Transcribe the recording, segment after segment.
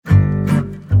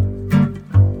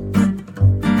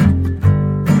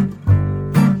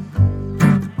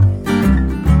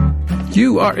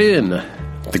You are in the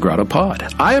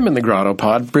GrottoPod. I am in the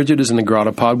GrottoPod. Bridget is in the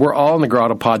GrottoPod. We're all in the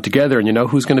GrottoPod together. And you know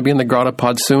who's going to be in the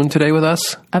GrottoPod soon today with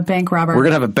us? A bank robber. We're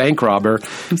going to have a bank robber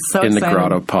in the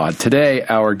GrottoPod. Today,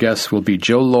 our guest will be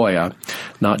Joe Loya,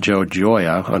 not Joe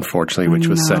Joya, unfortunately, which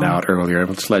was set out earlier.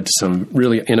 It's led to some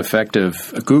really ineffective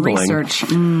Googling. Research.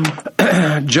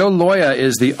 Joe Loya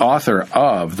is the author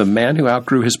of The Man Who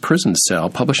Outgrew His Prison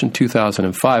Cell, published in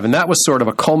 2005. And that was sort of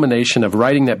a culmination of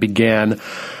writing that began...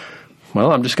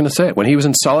 Well, I'm just going to say it. When he was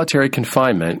in solitary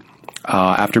confinement,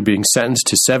 after being sentenced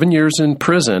to 7 years in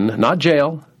prison, not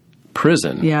jail,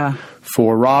 prison,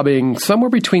 for robbing somewhere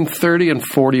between 30 and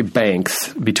 40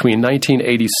 banks between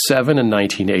 1987 and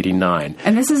 1989.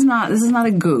 And this is not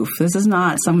a goof. This is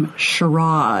not some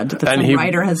charade that some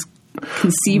writer has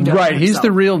conceived of. Right, he's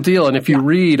the real deal. And if you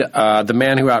read The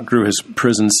Man Who Outgrew His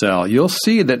Prison Cell, you'll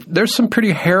see that there's some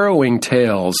pretty harrowing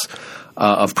tales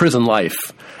of prison life.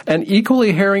 And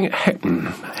equally harrowing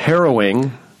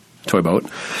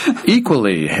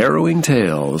equally harrowing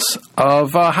tales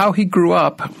of how he grew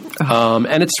up.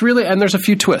 And it's really, and there's a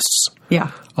few twists.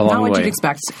 Yeah. Along Not the what way. you'd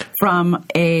expect from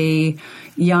a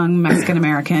young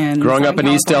Mexican-American. Growing up in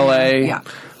East L.A.,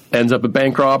 ends up a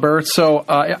bank robber. So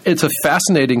it's a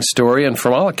fascinating story. And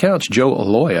from all accounts, Joe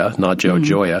Loya, not Joe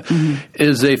Joya,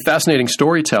 is a fascinating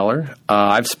storyteller.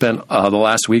 I've spent the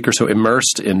last week or so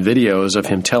immersed in videos of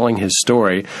him telling his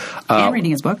story. And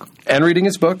reading his book. And reading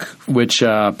his book, which,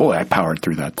 boy, I powered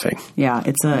through that thing. Yeah,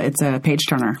 it's a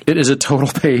page-turner. It is a total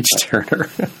page-turner.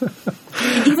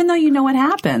 Even though you know what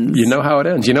happens. You know how it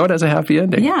ends. You know it has a happy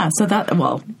ending. Yeah, so that,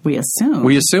 well, we assume.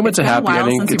 We assume it's a happy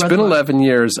ending. It's been 11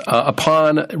 years.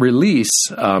 Upon release,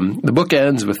 the book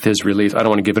ends with his release. I don't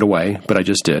want to give it away, but I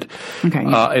just did. Okay.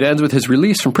 It ends with his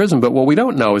release from prison, but what we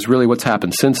don't know is really what's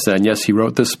happened since then. Yes, he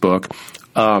wrote this book.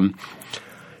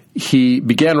 He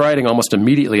began writing almost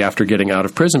immediately after getting out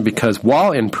of prison because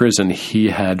while in prison, he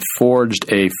had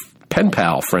forged a pen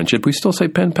pal friendship. We still say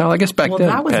pen pal? I guess back then,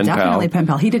 that was definitely pen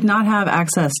pal. He did not have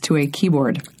access to a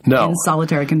keyboard in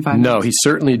solitary confinement. No, he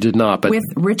certainly did not. But with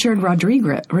Richard Rodriguez.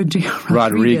 I'm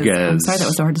sorry, that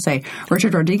was so hard to say.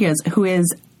 Richard Rodriguez, who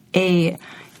is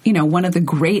one of the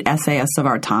great essayists of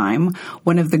our time,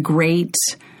 one of the great,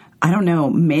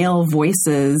 male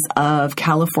voices of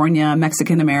California,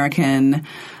 Mexican-American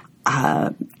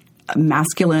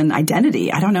masculine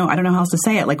identity. I don't know how else to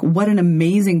say it. Like, what an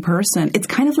amazing person. It's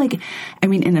kind of like,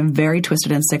 in a very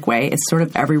twisted and sick way, it's sort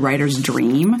of every writer's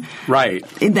dream. Right.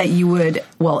 That you would,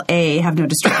 A, have no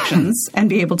distractions and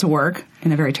be able to work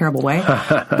in a very terrible way,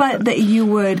 but that you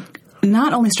would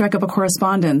not only strike up a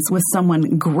correspondence with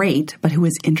someone great, but who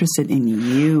is interested in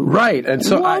you. Right. And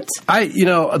so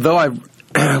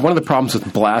one of the problems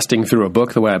with blasting through a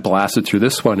book the way I blasted through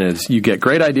this one is you get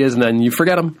great ideas and then you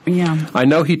forget them. Yeah. I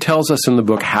know he tells us in the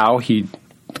book how he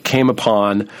came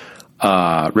upon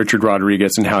Richard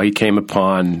Rodriguez and how he came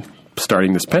upon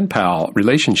starting this pen pal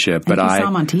relationship. But I saw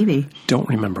him on TV. Don't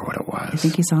remember what it was. I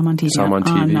think he saw him on TV. On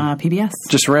PBS.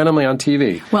 Just randomly on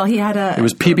TV. Well, he had It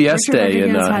was PBS day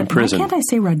in prison. Why can't I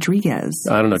say Rodriguez?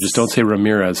 I don't know. Just don't say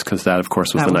Ramirez because that, of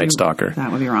course, was the Night Stalker.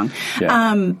 That would be wrong.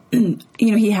 Yeah.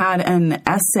 He had an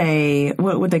essay.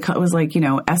 What would they call it? It was like,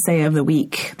 essay of the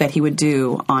week that he would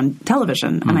do on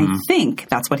television. And I think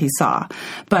that's what he saw.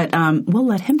 But we'll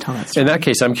let him tell us. In that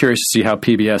case, I'm curious to see how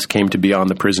PBS came to be on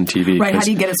the prison TV. Right. How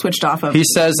do you get it switched off of? He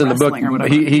says in the book,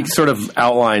 he sort of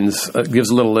outlines, gives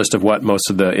a little list of what most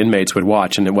of the inmates would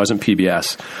watch, and it wasn't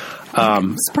PBS.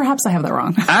 Perhaps I have that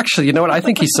wrong. Actually, you know what? I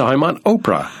think he saw him on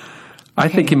Oprah. I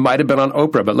think he might have been on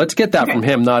Oprah, but let's get that from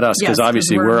him, not us, because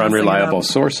obviously we're unreliable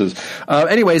sources.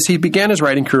 Anyways, he began his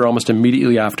writing career almost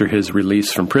immediately after his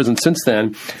release from prison. Since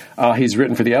then, he's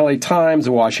written for the LA Times,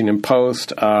 the Washington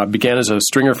Post, began as a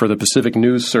stringer for the Pacific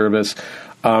News Service,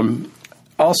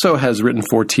 also has written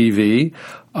for TV,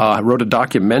 wrote a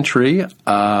documentary,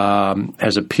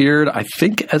 has appeared, I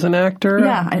think, as an actor.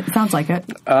 Yeah, it sounds like it.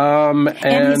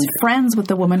 And he's friends with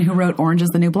the woman who wrote Orange is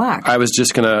the New Black. I was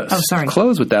just going to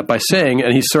close with that by saying,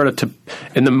 and he's sort of,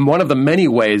 one of the many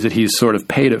ways that he's sort of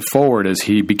paid it forward is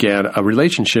he began a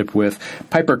relationship with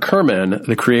Piper Kerman,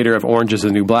 the creator of Orange is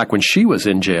the New Black, when she was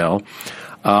in jail.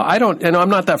 I'm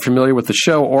not that familiar with the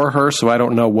show or her, so I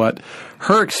don't know what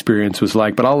her experience was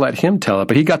like, but I'll let him tell it.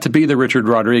 But he got to be the Richard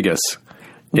Rodriguez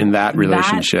in that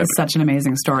relationship. That is such an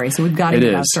amazing story. So we've got to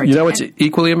get that story. You know what's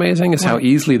equally amazing is how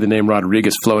easily the name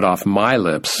Rodriguez flowed off my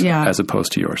lips as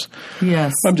opposed to yours.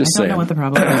 Yes. I'm just saying. I don't know what the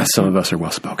problem is. Some of us are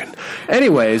well-spoken.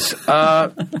 Anyways,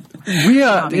 we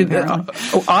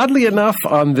oddly enough,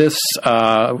 on this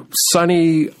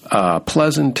sunny,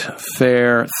 pleasant,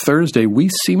 fair Thursday, we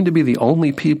seem to be the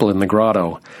only people in the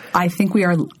grotto. I think we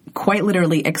are quite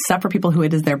literally, except for people who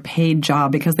it is their paid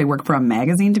job because they work for a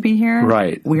magazine to be here.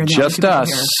 Right. We are the just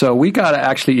us. Here. So we got to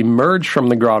actually emerge from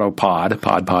the GrottoPod.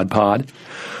 Pod.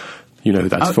 You know who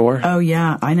that's for? Oh,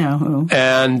 yeah. I know who.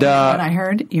 And what I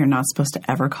heard, you're not supposed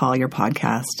to ever call your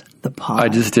podcast the pod. I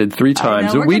just did 3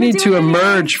 times. We need to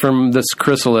emerge from this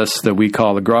chrysalis that we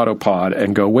call the GrottoPod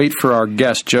and go wait for our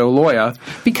guest, Joe Loya.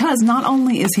 Because not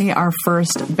only is he our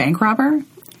first bank robber,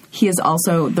 he is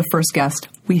also the first guest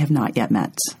we have not yet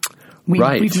met.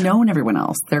 We've known everyone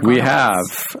else. We have.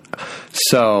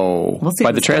 So,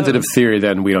 by the transitive theory,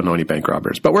 then, we don't know any bank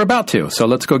robbers. But we're about to, so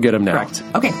let's go get them now. Correct.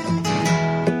 Okay.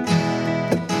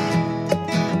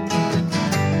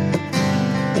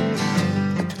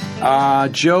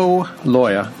 Joe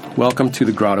Loya, welcome to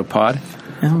the GrottoPod.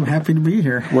 I'm happy to be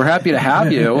here. We're happy to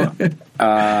have you.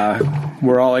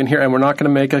 We're all in here, and we're not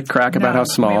going to make a crack about how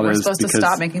small it is. We're supposed to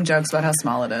stop making jokes about how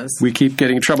small it is. We keep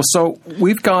getting in trouble. So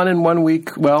we've gone in 1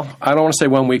 week. Well, I don't want to say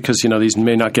 1 week because, these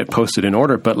may not get posted in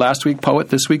order. But last week, poet,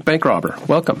 this week, bank robber.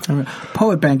 Welcome.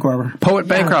 Poet bank robber. Poet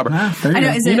bank robber. I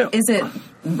know. Is it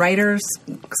writers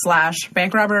 /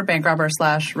 bank robber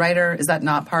 / writer? Is that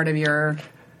not part of your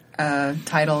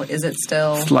title? Is it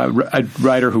still a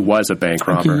writer who was a bank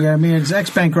robber? Okay, yeah, I mean it's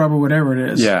ex-bank robber, whatever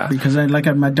it is. Yeah. Because I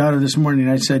my daughter this morning.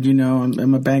 I said,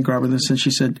 I'm a bank robber. And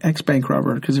she said ex-bank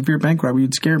robber because if you're a bank robber,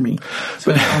 you'd scare me.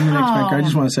 So I'm an ex-bank robber. I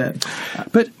just want to say it.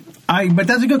 But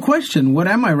that's a good question. What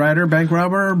am I, writer, bank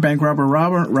robber,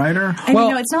 writer?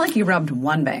 And it's not like you robbed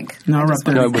one bank. No, I robbed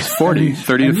 30. No, it was 40,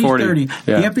 30 to 40. 30.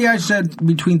 Yeah. The FBI said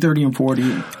between 30 and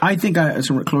 40. I think it's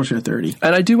closer to 30.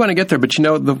 And I do want to get there, but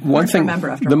the one thing,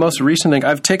 the most recent thing,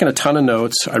 I've taken a ton of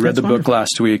notes. I read the book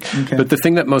last week. Okay. But the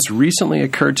thing that most recently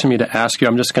occurred to me to ask you,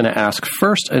 I'm just going to ask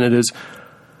first, and it is,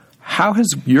 how has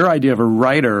your idea of a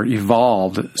writer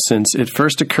evolved since it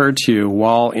first occurred to you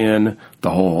while in the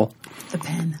hole? The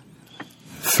pen.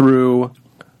 Through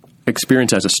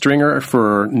experience as a stringer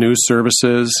for news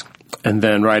services and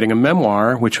then writing a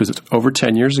memoir, which was over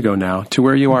 10 years ago now, to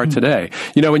where you are today.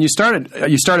 When you started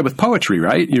with poetry,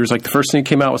 right? You was like the first thing that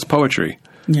came out was poetry.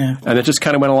 Yeah. And it just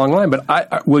kind of went along the line.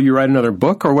 But will you write another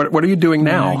book, or what are you doing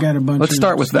now? Yeah, I got a bunch. Let's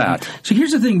start with that. So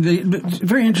here's the thing.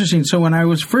 Very interesting. So when I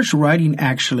was first writing,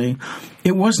 actually,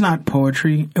 it was not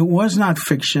poetry. It was not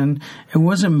fiction. It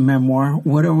wasn't memoir.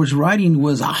 What I was writing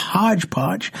was a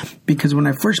hodgepodge, because when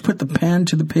I first put the pen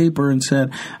to the paper and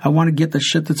said, I want to get the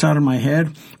shit that's out of my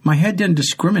head didn't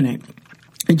discriminate.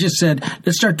 It just said,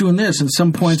 let's start doing this. And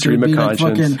some points it would be like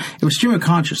fucking, it was stream of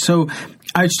conscious. So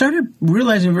I started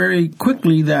realizing very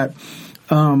quickly that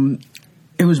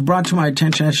it was brought to my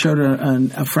attention. I showed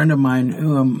a friend of mine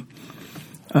who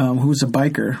was a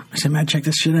biker. I said, man, check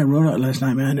this shit I wrote out last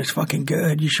night, man. It's fucking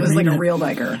good. You should read it. Like a real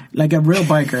biker. Like a real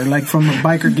biker, like from a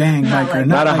biker gang biker.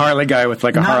 Not a Harley guy with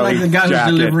like a Harley jacket. Not like the guy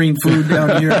who's delivering food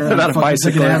down here. Not a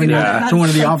bicycle. To one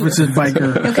of the offices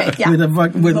biker. Okay, yeah.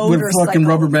 With fucking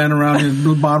rubber band around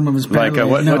the bottom of his pants.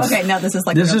 This is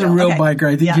like this is a real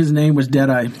biker. I think his name was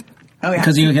Deadeye. Oh, yeah.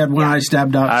 Because he had one eye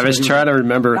stabbed out. I was trying to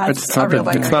remember. It's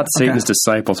not Satan's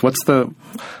disciples. What's the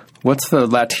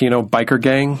Latino biker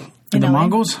gang? The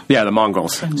Mongols? Yeah, the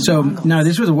Mongols. So, no,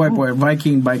 this was a white boy, a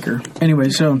Viking biker. Anyway,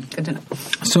 so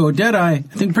Deadeye,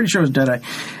 pretty sure it was Deadeye.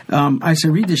 I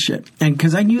said, read this shit. And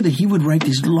because I knew that he would write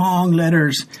these long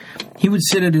letters. He would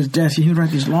sit at his desk and he would write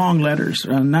these long letters,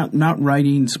 not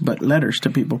writings, but letters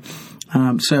to people.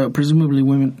 So presumably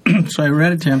women. So I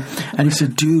read it to him, and he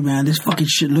said, dude, man, this fucking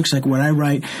shit looks like what I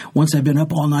write once I've been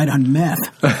up all night on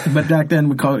meth. But back then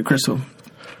we called it crystal.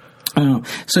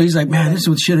 So he's like, man, this is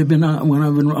what should have been when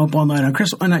I've been up all night on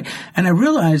crystal. And I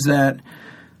realized that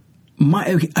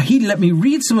he let me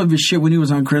read some of his shit when he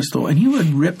was on crystal, and he would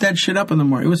rip that shit up in the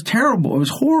morning. It was terrible. It was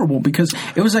horrible because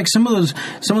it was like some of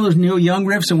those Neil Young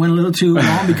riffs that went a little too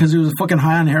long because it was fucking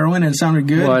high on heroin and it sounded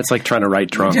good. Well, it's like trying to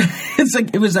write drunk.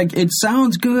 It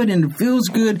sounds good and it feels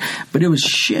good, but it was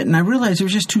shit. And I realized it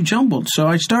was just too jumbled. So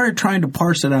I started trying to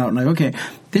parse it out. And like, okay,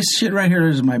 this shit right here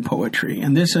is my poetry,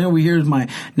 and this over here is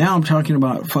now I'm talking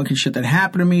about fucking shit that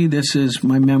happened to me. This is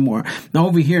my memoir. Now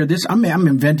over here, I'm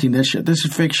inventing this shit. This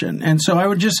is fiction. And so I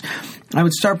would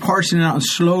start parsing it out, and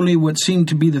slowly what seemed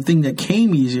to be the thing that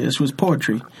came easiest was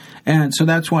poetry. And so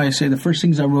that's why I say the first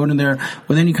things I wrote in there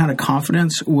with any kind of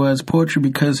confidence was poetry,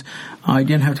 because I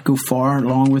didn't have to go far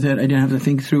along with it. I didn't have to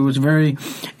think through.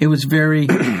 It was very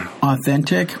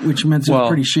authentic, which meant it was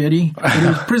pretty shitty. But it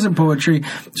was prison poetry.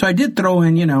 So I did throw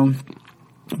in,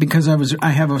 because I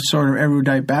have a sort of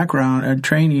erudite background,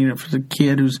 training as a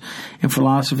kid who's in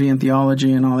philosophy and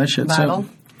theology and all that shit. Bible?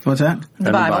 What's that?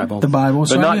 The Bible. The Bible.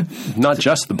 But not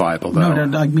just the Bible, though.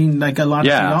 No, I mean like a lot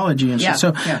of theology and stuff.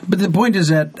 So, but the point is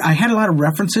that I had a lot of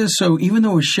references, so even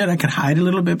though it was shit, I could hide a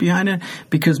little bit behind it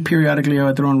because periodically I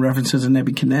would throw in references of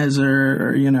Nebuchadnezzar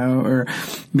or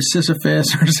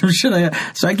Sisyphus or some shit like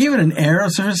that. So I gave it an air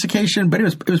of sophistication, but it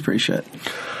was pretty shit.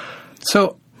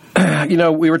 So,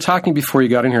 we were talking before you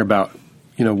got in here about,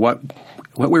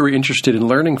 what we were interested in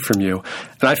learning from you,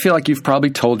 and I feel like you've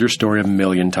probably told your story a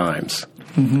million times.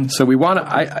 Mm-hmm. So we want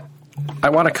to. I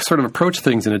want to sort of approach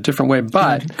things in a different way,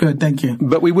 but good, thank you.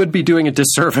 But we would be doing a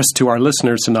disservice to our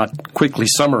listeners to not quickly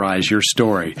summarize your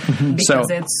story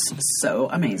because it's so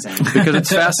amazing. Because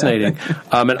it's fascinating,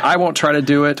 and I won't try to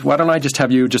do it. Why don't I just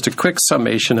have you just a quick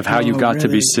summation of how you got to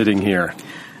be sitting here?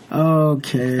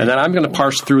 Okay, and then I'm going to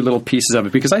parse through little pieces of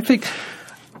it because I think.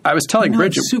 I was telling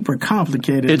Bridget, it's super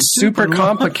complicated. It's super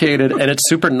complicated, and it's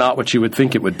super not what you would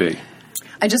think it would be.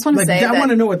 I just want to say I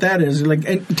want to know what that is.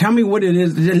 And tell me what it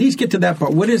is. At least get to that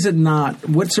part. What is it not?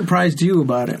 What surprised you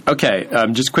about it? Okay,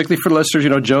 just quickly for the listeners,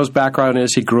 Joe's background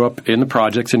is he grew up in the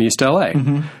projects in East LA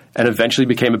and eventually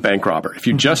became a bank robber. If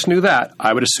you just knew that,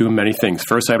 I would assume many things.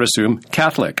 First, I would assume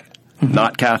Catholic.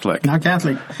 Not Catholic. Not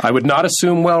Catholic. I would not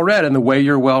assume well-read, and the way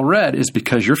you're well-read is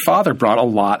because your father brought a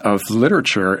lot of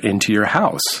literature into your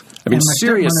house. I mean,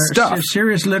 serious stuff.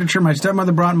 Serious literature. My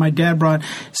stepmother brought, my dad brought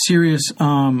serious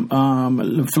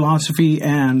philosophy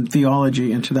and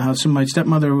theology into the house. So my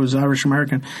stepmother was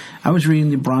Irish-American. I was reading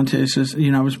the Bronte sisters,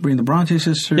 I was reading the Bronte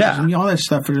sisters and all that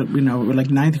stuff for,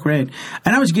 like ninth grade.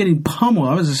 And I was getting pummeled.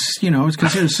 I was, I was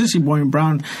considered a sissy boy in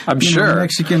brown, sure.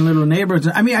 Mexican little neighborhoods.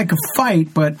 I mean, I could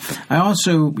fight, but I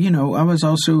also, I was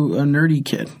also a nerdy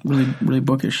kid, really, really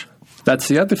bookish. That's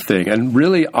the other thing. And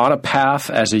really on a path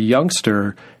as a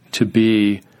youngster to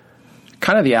be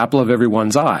kind of the apple of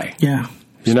everyone's eye. Yeah.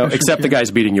 Except the guys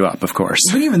beating you up, of course.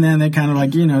 But even then, they kind of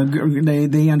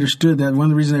they understood that one of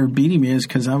the reasons they were beating me is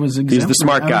because I was exemplary. He's the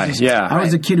smart guy, I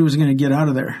was a kid who was going to get out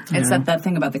of there. It's that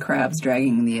thing about the crabs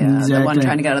dragging the one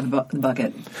trying to get out of the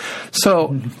bucket.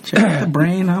 So, check the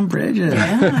brain on Bridget.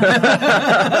 Yeah.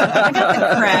 I got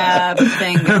the crab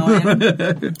thing going.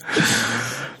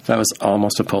 That was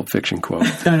almost a Pulp Fiction quote.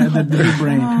 The big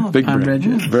brain. Big brain.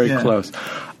 Bridget. Very close.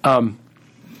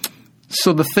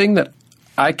 So the thing that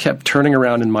I kept turning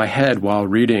around in my head while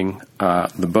reading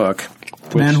the book.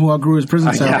 The Man Who Outgrew His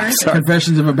Prison Cell.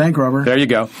 Confessions of a Bank Robber. There you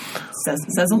go.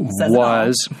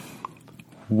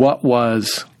 What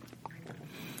was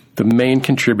the main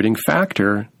contributing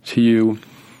factor to you?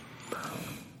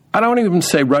 I don't even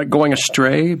say going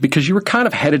astray because you were kind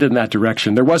of headed in that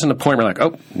direction. There wasn't a point where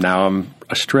now I'm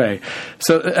astray.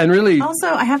 So, and really. Also,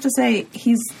 I have to say,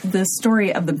 the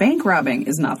story of the bank robbing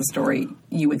is not the story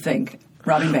you would think.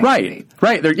 Robbing banks.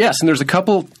 Right. Yes, and there's a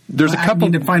couple. I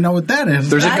need to find out what that is.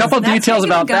 There's a couple details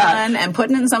about that. And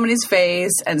putting it in somebody's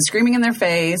face and screaming in their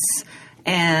face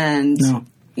and. No.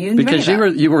 Because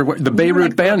you were the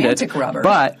Beirut Bandit,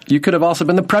 but you could have also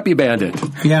been the preppy bandit.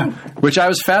 Yeah, which I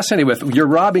was fascinated with. You're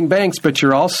robbing banks, but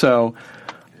you're also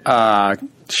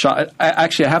shot.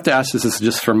 Actually, I have to ask this. This is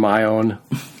just for my own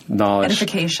knowledge.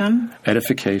 Edification.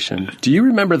 Do you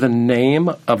remember the name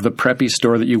of the preppy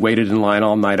store that you waited in line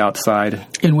all night outside?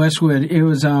 In Westwood. It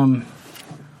was, oh,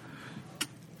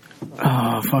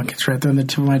 fuck, it's right there on the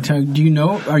tip of my tongue. Do you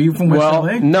know? Are you from West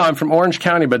LA? No, I'm from Orange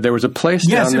County, but there was a place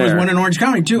down there. Yes, there was one in Orange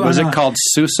County, too. Was it called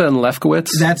Sousa and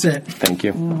Lefkowitz? That's it. Thank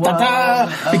you.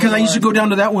 Because I used to go down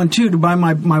to that one, too, to buy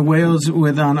my whales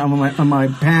with on my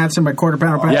pants and my quarter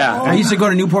pounder pants. Yeah. I used to go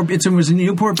to Newport. It was in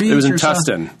Newport Beach? It was in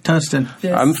Tustin. Tustin.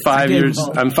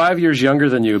 I'm 5 years younger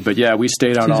than you, but yeah, we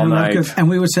stayed out all night. And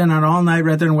we would stay out all night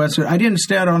right there in Westwood. I didn't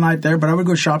stay out all night there, but I would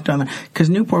go shop down there because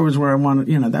Newport was where I wanted.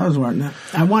 That was where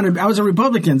I wanted. I was a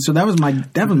Republican. So that was my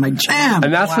jam.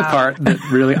 And that's the part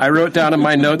that really I wrote down in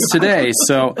my notes today.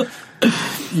 So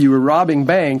you were robbing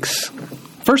banks.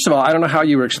 First of all, I don't know how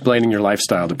you were explaining your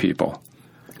lifestyle to people.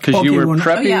 Because you were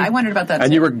prepping. Oh, yeah, I wondered about that.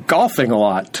 And you were golfing a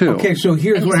lot, too. Okay, so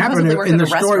here's what happened in the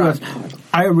story was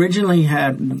I originally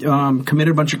had committed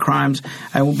a bunch of crimes.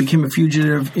 I became a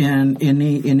fugitive in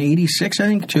 86, I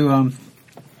think, to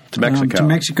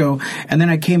Mexico. And then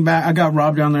I came back. I got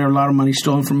robbed down there, a lot of money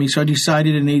stolen from me. So I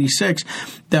decided in 86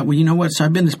 that, well, you know what? So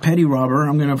I've been this petty robber.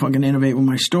 I'm going to fucking innovate with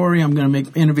my story. I'm going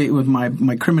to innovate with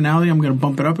my criminality. I'm going to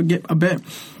bump it up a bit.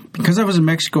 Because I was in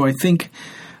Mexico, I think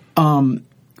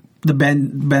the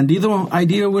bandido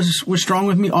idea was strong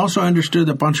with me. Also, I understood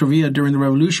that Pancho Villa during the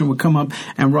revolution would come up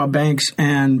and rob banks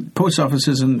and post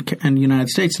offices in the United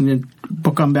States and then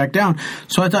book them back down.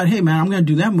 So I thought, hey, man, I'm going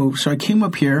to do that move. So I came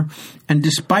up here, and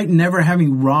despite never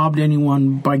having robbed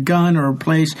anyone by gun or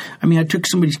place, I mean, I took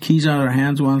somebody's keys out of their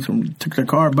hands once and took their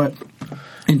car, but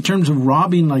in terms of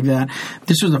robbing like that,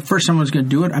 this was the first time I was going to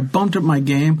do it. I bumped up my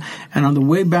game, and on the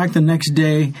way back the next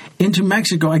day into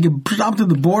Mexico, I get stopped at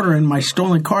the border in my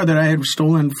stolen car that I had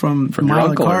stolen from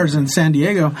Mile of Cars in San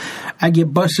Diego. I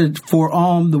get busted for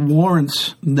all the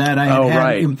warrants that I had.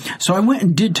 Right. So I went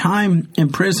and did time in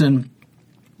prison.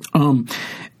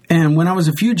 And when I was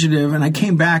a fugitive and I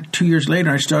came back 2 years later,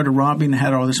 I started robbing and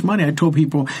had all this money. I told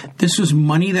people this was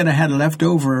money that I had left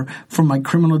over from my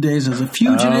criminal days as a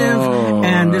fugitive.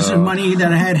 And this is money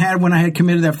that I had when I had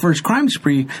committed that first crime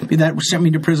spree that sent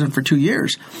me to prison for 2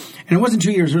 years. And it wasn't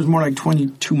 2 years. It was more like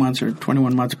 22 months or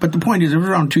 21 months. But the point is, it was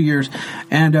around 2 years.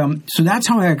 And so that's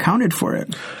how I accounted for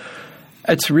it.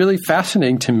 It's really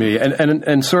fascinating to me.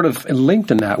 And sort of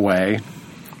linked in that way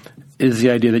is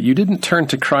the idea that you didn't turn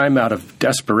to crime out of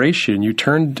desperation. You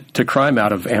turned to crime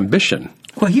out of ambition.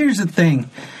 Well, here's the thing.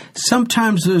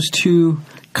 Sometimes those two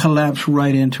collapse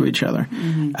right into each other.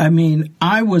 Mm-hmm. I mean,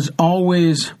 I was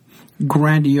always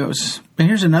grandiose. And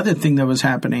here's another thing that was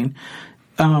happening.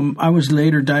 I was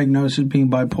later diagnosed as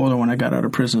being bipolar when I got out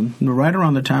of prison. Right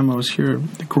around the time I was here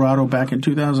at the Grotto back in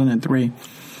 2003,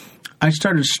 I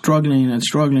started struggling.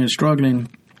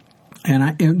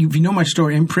 And if you know my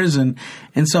story, in prison,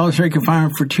 in solitary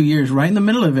confinement for 2 years, right in the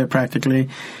middle of it practically,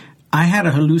 I had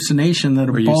a hallucination that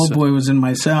a bald boy was in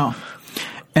my cell.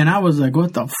 And I was like,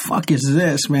 what the fuck is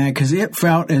this, man? Because it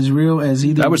felt as real as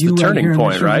either that was you the turning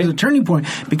point, right? It was the turning point.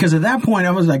 Because at that point,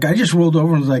 I was like, I just rolled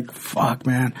over and was like, fuck,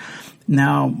 man.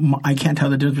 Now I can't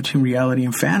tell the difference between reality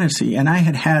and fantasy. And I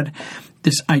had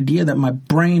this idea that my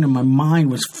brain and my mind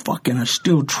was fucking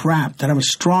still trapped, that I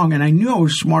was strong, and I knew I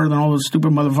was smarter than all those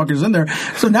stupid motherfuckers in there.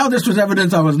 So now this was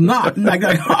evidence I was not. Like,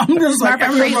 I'm just like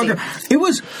every motherfucker. It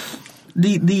was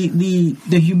the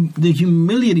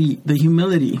humility.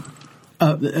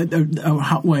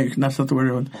 Wait, that's not the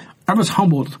word. I was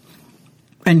humbled,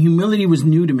 and humility was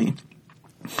new to me.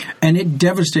 And it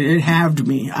devastated, it halved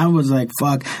me. I was like,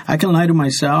 fuck, I can lie to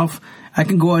myself. I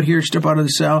can go out here, step out of the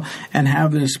cell, and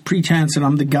have this pretense that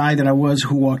I'm the guy that I was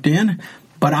who walked in.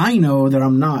 But I know that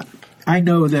I'm not. I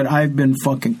know that I've been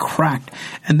fucking cracked.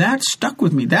 And that stuck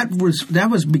with me.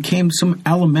 That became some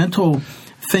elemental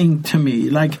thing to me.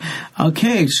 Like,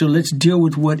 okay, so let's deal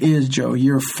with what is, Joe.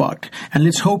 You're fucked. And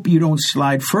let's hope you don't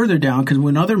slide further down, because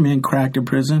when other men cracked in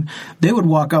prison, they would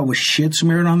walk out with shit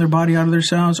smeared on their body out of their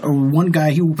cells. Or one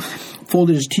guy who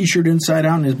folded his T-shirt inside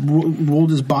out and rolled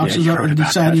his boxes up and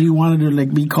decided he wanted to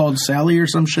like be called Sally or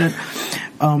some shit.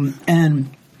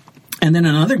 And then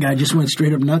another guy just went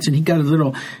straight up nuts, and he got his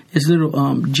little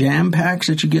jam packs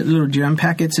that you get, little jam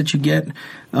packets that you get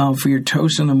for your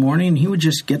toast in the morning. And he would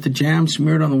just get the jam,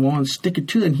 smear it on the wall, and stick it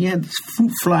to it. And he had this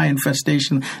fruit fly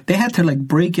infestation. They had to like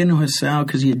break into his cell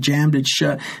because he had jammed it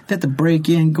shut. They had to break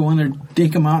in, go in there,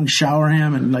 take him out, and shower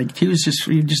him. And like he just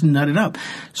nutted up.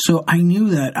 So I knew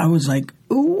that. I was like,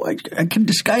 ooh, I can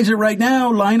disguise it right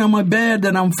now, lying on my bed,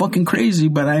 that I'm fucking crazy,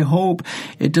 but I hope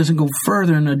it doesn't go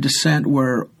further in a descent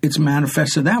where it's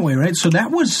manifested that way, right? So that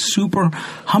was super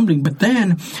humbling, but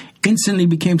then instantly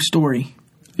became story.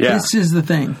 Yeah. This is the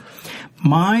thing.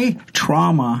 My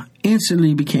trauma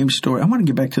instantly became story. I want to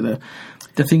get back to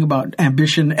the thing about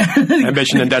ambition.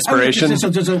 Ambition and desperation. So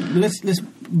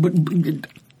the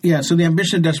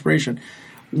ambition and desperation.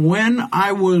 When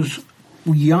I was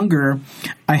younger,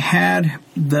 I had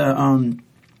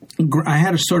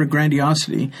a sort of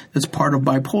grandiosity that's part of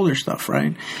bipolar stuff,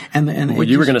 right? And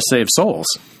you were going to save souls.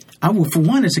 For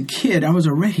one, as a kid, I was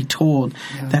already told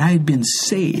that I had been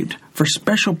saved for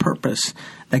special purpose.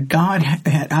 That God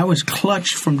I was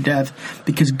clutched from death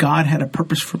because God had a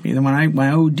purpose for me. Then when I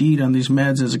OD'd on these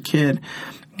meds as a kid,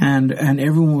 and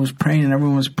everyone was praying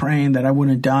that I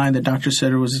wouldn't die. The doctor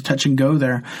said it was a touch and go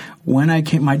there. When I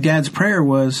came, my dad's prayer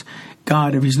was,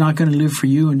 God, if he's not going to live for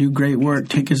you and do great work,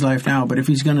 take his life now. But if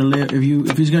he's going to live,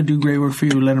 if he's going to do great work for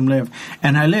you, let him live.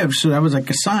 And I lived. So that was like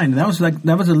a sign. That was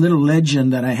a little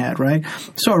legend that I had, right?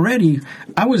 So already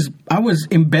I was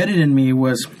embedded in me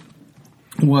was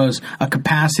a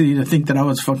capacity to think that I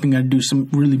was fucking going to do some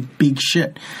really big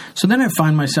shit. So then I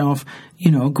find myself,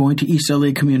 going to East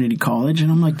LA Community College,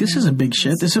 and I'm like, this isn't big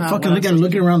shit. This is fucking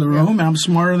looking around the room, and I'm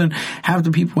smarter than half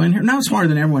the people in here. Not smarter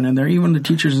than everyone in there, even the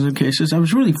teachers in some cases. I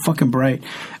was really fucking bright.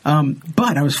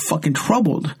 But I was fucking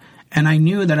troubled. And I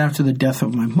knew that after the death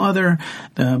of my mother,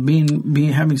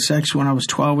 having sex when I was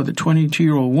 12 with a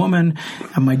 22-year-old woman,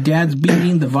 and my dad's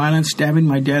beating, the violence, stabbing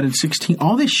my dad at 16,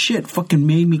 all this shit fucking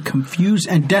made me confused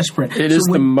and desperate. It is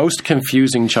the most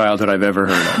confusing childhood I've ever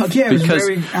heard of. Okay, it was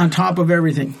very on top of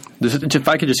everything. If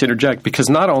I could just interject, because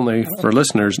not only, for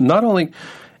listeners,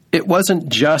 it wasn't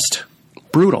just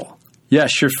brutal.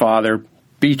 Yes, your father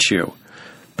beat you,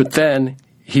 but then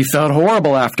he felt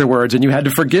horrible afterwards, and you had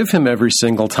to forgive him every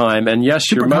single time. And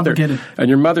yes, your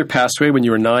mother passed away when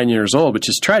you were 9 years old, which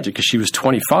is tragic because she was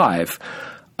 25.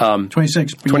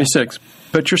 26. 26.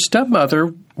 But your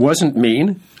stepmother wasn't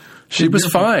mean. She was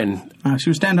fine. She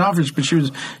was standoffish, but she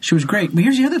was great. But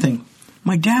here's the other thing.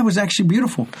 My dad was actually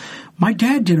beautiful. My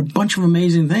dad did a bunch of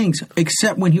amazing things,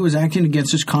 except when he was acting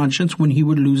against his conscience, when he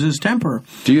would lose his temper.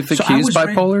 Do you think he's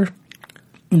bipolar?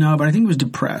 No, but I think he was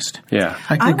depressed. Yeah.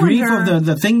 Like the grief of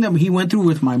the thing that he went through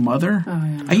with my mother. Oh,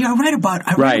 yeah. I read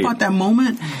about that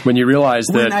moment. When you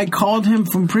realized when I called him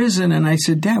from prison and I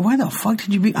said, Dad, why the fuck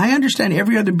did you beat? I understand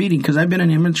every other beating because I've been an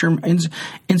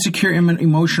insecure,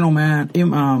 emotional man,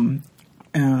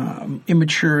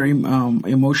 immature,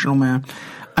 emotional man.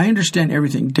 I understand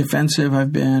everything. Defensive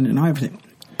I've been and everything.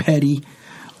 Petty.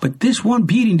 But this one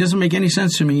beating doesn't make any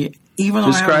sense to me. Even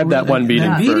Describe that one beating.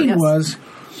 That beating was...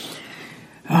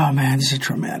 Oh, man, this is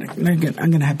traumatic. I'm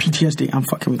going to have PTSD. I'm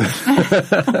fucking with you.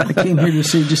 I came here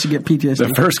just to get PTSD.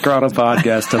 The first GrottoPod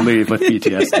guest to leave with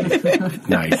PTSD.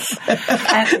 Nice.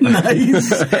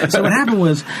 Nice. So what happened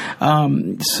was, I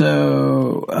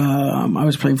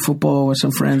was playing football with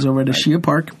some friends over at Ashia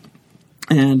Park,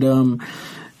 and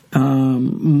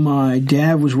my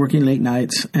dad was working late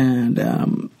nights, and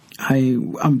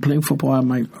I'm playing football,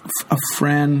 and a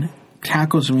friend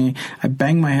tackles me. I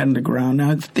bang my head on the ground.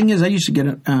 Now, the thing is, I used to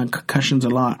get concussions a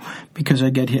lot because I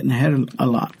get hit in the head a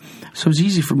lot. So it's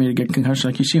easy for me to get concussions.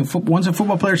 Like you see, once a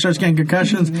football player starts getting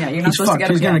concussions, he's fucked.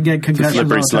 He's going to get concussions.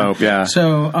 Slippery slope, yeah.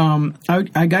 So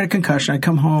I got a concussion. I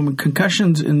come home, and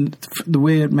concussions, in the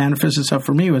way it manifests itself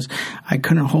for me was I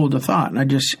couldn't hold a thought. And I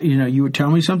just, you would tell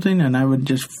me something, and I would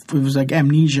just, it was like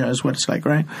amnesia is what it's like,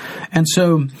 right? And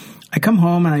so I come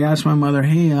home, and I asked my mother,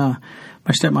 hey,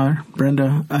 my stepmother,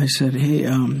 Brenda, I said, hey,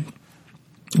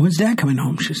 when's Dad coming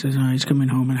home? She says, he's coming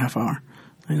home in a half hour.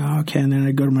 I go, okay. And then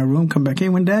I go to my room, come back. Hey,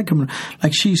 when Dad coming?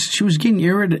 Like she was getting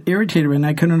irritated, and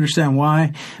I couldn't understand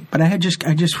why. But I just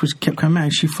kept coming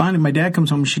back. She finally, my dad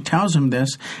comes home, and she tells him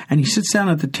this, and he sits down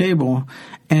at the table,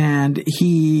 and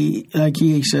he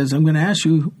says, I'm going to ask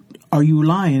you, are you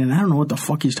lying? And I don't know what the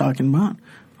fuck he's talking about.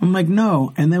 I'm like,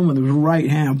 no. And then with his right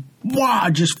hand,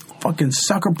 just fucking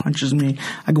sucker punches me.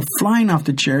 I go flying off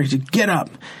the chair. He said, get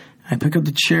up. I pick up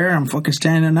the chair. I'm fucking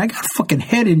standing, and I got a fucking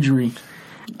head injury.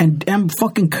 And I'm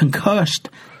fucking concussed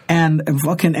and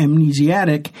fucking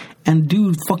amnesiac. And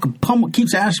dude fucking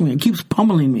keeps asking me and keeps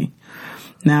pummeling me.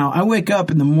 Now, I wake up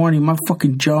in the morning, my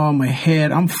fucking jaw, my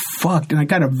head, I'm fucked. And I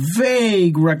got a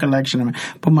vague recollection of it.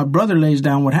 But my brother lays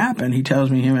down what happened. He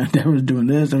tells me, hey, man, Dad was doing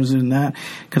this, I was doing that.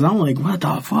 Because I'm like, what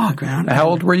the fuck, man? How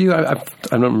old were you? I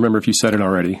don't remember if you said it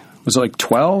already. Was it like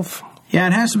 12? Yeah,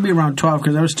 it has to be around 12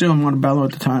 because I was still in Montebello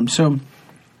at the time. So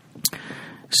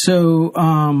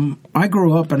I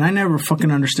grew up and I never fucking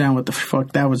understand what the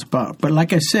fuck that was about. But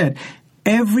like I said,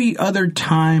 every other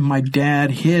time my dad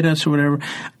hit us or whatever,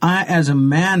 as a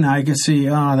man, I can see,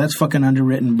 that's fucking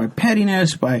underwritten by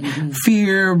pettiness, by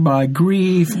fear, by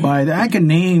grief, I can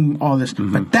name all this.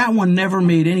 But that one never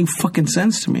made any fucking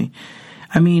sense to me.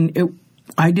 I mean,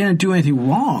 I didn't do anything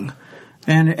wrong.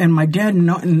 And my dad,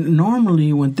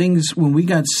 normally when we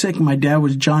got sick, my dad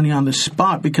was Johnny on the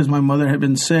spot because my mother had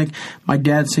been sick. My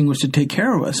dad's thing was to take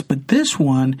care of us. But this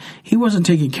one, he wasn't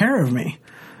taking care of me.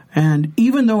 And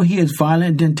even though he is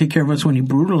violent, didn't take care of us when he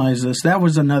brutalized us, that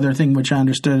was another thing which I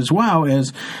understood as well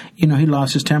is, he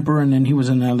lost his temper and then he was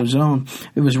in another zone.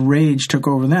 It was rage took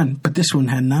over then. But this one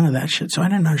had none of that shit. So I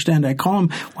didn't understand. I call him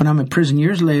when I'm in prison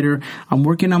years later. I'm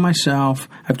working on myself.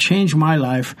 I've changed my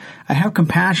life. I have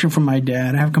compassion for my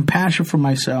dad. I have compassion for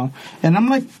myself. And I'm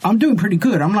like, I'm doing pretty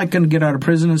good. I'm like going to get out of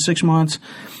prison in 6 months.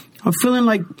 I'm feeling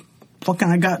like, fucking,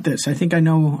 I got this. I think I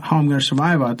know how I'm going to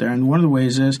survive out there. And one of the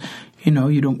ways is, you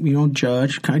don't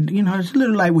judge. It's a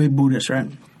little lightweight Buddhist, right?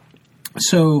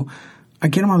 So I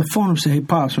get him on the phone and say, hey,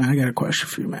 Pops, man, I got a question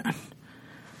for you, man.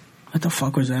 What the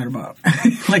fuck was that about?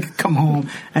 Like, come home.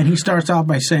 And he starts off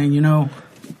by saying, you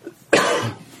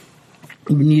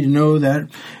need to know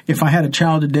that if I had a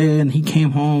child today and he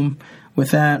came home with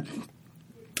that,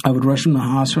 I would rush him to the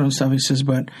hospital and stuff. He says,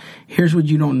 but here's what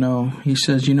you don't know. He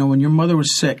says, when your mother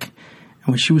was sick and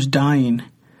when she was dying,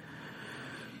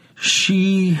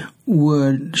 she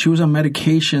was on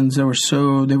medications that were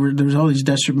there was all these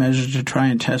desperate measures to try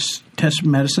and test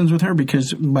medicines with her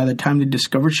because by the time they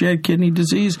discovered she had kidney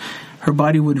disease, her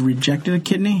body would have rejected a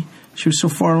kidney. She was so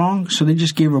far along, so they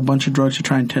just gave her a bunch of drugs to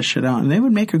try and test shit out, and they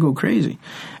would make her go crazy.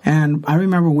 And I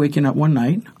remember waking up one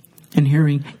night, and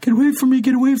hearing, get away from me,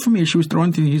 get away from me. She was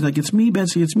throwing things. He's like, it's me,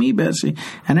 Bessie, it's me, Bessie.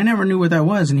 And I never knew what that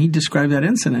was. And he described that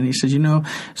incident. He says,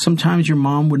 sometimes your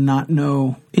mom would not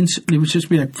know. It would just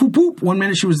be like, poop, poop. 1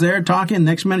 minute she was there talking.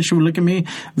 Next minute she would look at me,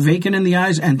 vacant in the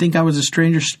eyes, and think I was a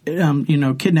stranger,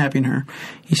 kidnapping her.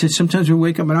 He said, sometimes we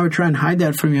wake up and I would try and hide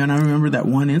that from you. And I remember that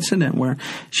one incident where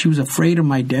she was afraid of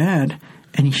my dad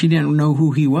and she didn't know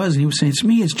who he was. And he was saying, it's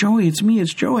me, it's Joey, it's me,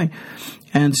 it's Joey.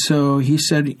 And so he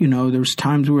said, there was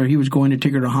times where he was going to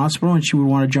take her to the hospital and she would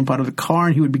want to jump out of the car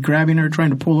and he would be grabbing her, trying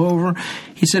to pull over.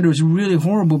 He said it was really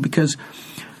horrible because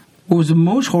what was the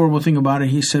most horrible thing about it,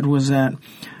 he said, was that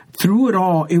through it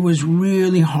all, it was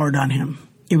really hard on him.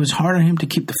 It was hard on him to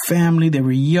keep the family. They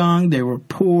were young. They were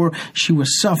poor. She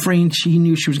was suffering. She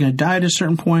knew she was going to die at a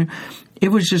certain point. It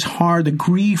was just hard. The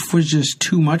grief was just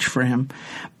too much for him.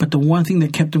 But the one thing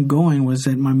that kept him going was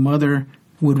that my mother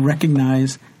would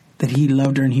recognize that he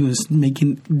loved her and he was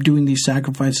doing these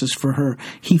sacrifices for her.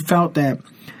 He felt that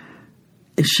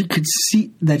if she could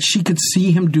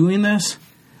see him doing this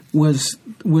was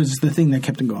the thing that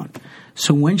kept him going.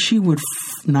 So when she would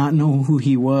not know who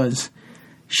he was,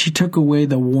 she took away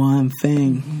the one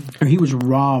thing, or he was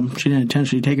robbed. She didn't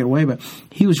intentionally take it away, but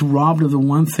he was robbed of the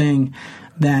one thing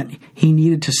that he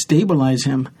needed to stabilize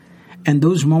him. And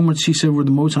those moments, she said, were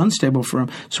the most unstable for him.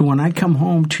 So when I come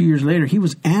home 2 years later, he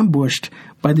was ambushed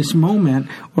by this moment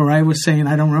where I was saying,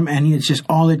 I don't remember. And it's just,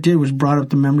 all it did was brought up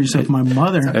the memories of my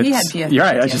mother. So he had PTSD. You're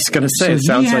right. I was just going to say, it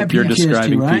sounds like you're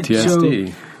describing right?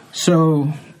 PTSD.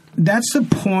 So that's the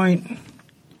point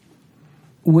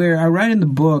where I write in the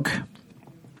book,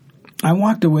 I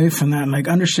walked away from that, like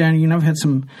understanding, I've had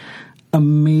some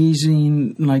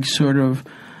amazing, like sort of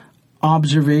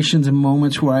observations and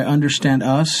moments where I understand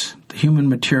us, the human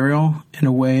material, in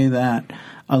a way that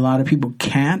a lot of people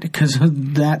can't because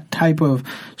of that type of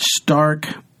stark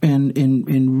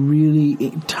and really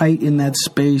tight in that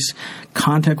space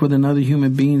contact with another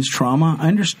human being's trauma. I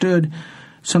understood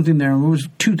something there. It was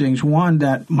two things. One,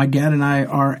 that my dad and I,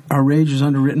 our rage was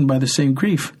underwritten by the same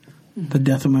grief, the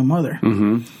death of my mother.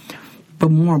 Mm-hmm.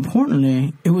 But more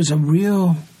importantly, it was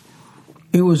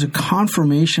a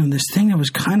confirmation of this thing that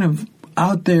was kind of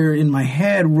out there in my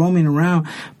head, roaming around.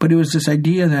 But it was this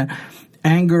idea that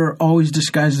anger always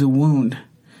disguises the wound.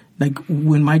 Like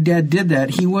when my dad did that,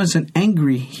 he wasn't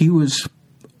angry. He was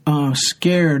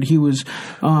scared. He was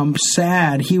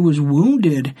sad. He was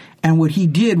wounded. And what he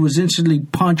did was instantly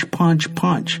punch, punch,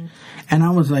 punch. And I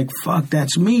was like, fuck,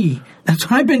 that's me. That's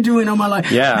what I've been doing all my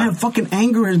life. Yeah. Man, fucking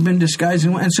anger has been disguised.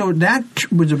 And so that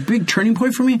was a big turning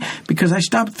point for me because I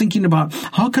stopped thinking about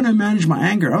how can I manage my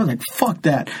anger. I was like, fuck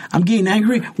that. I'm getting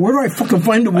angry. Where do I fucking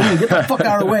find a way? Get the fuck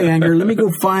out of the way, anger. Let me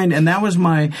go find. And that was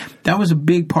a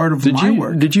big part of my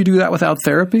work. Did you do that without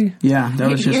therapy? Yeah.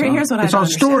 That was just here's what it's all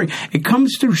story. It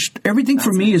comes through. Everything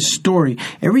for me is story.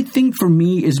 Everything for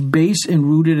me is based and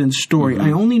rooted in story. Mm-hmm.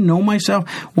 I only know myself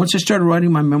once I started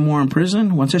writing my memoir in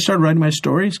prison. Once I started writing my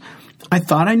stories, I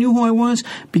thought I knew who I was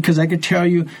because I could tell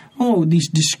you, these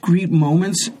discrete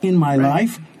moments in my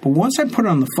life. But once I put it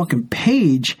on the fucking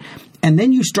page, and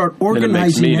then you start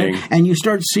organizing it, and you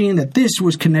start seeing that this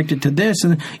was connected to this,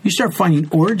 and you start finding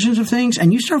origins of things,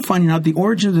 and you start finding out the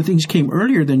origins of things came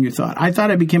earlier than you thought. I thought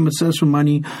I became obsessed with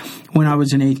money when I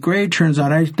was in 8th grade. Turns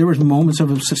out there was moments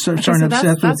of starting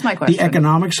obsessed with the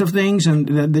economics of things and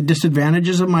the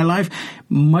disadvantages of my life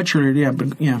much earlier.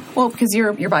 Yeah. Well, because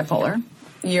you're bipolar.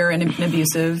 You're in an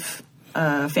abusive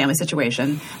family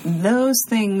situation. Those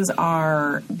things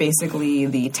are basically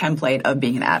the template of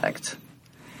being an addict.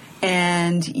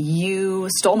 And you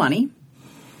stole money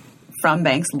from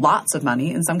banks, lots of money.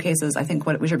 In some cases, I think,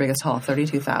 what was your biggest haul?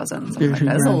 $32,000. Something like that.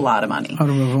 That's a lot of money.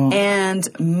 And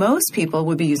most people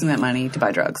would be using that money to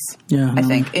buy drugs. Yeah, I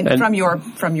think from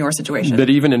your situation. But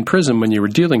even in prison, when you were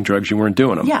dealing drugs, you weren't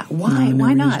doing them. Yeah, why? No,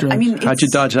 why not? I mean, how'd you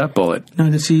dodge that bullet?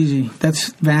 No, that's easy. That's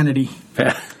vanity.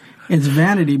 It's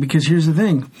vanity because here's the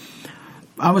thing.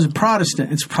 I was a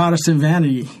Protestant. It's Protestant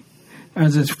vanity. I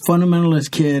was a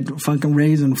fundamentalist kid, fucking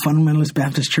raised in a fundamentalist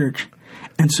Baptist church.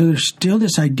 And so there's still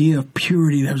this idea of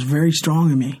purity that was very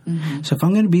strong in me. Mm-hmm. So if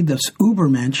I'm going to be this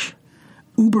Ubermensch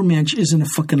isn't a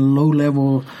fucking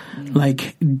low-level,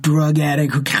 like, drug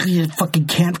addict who fucking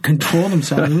can't control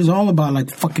themselves. It was all about, like,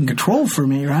 fucking control for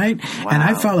me, right? Wow. And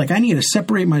I felt like I needed to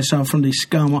separate myself from these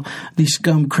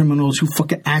scum criminals who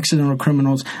fucking accidental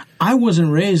criminals. I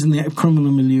wasn't raised in the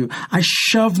criminal milieu. I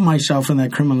shoved myself in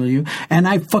that criminal milieu, and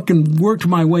I fucking worked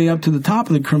my way up to the top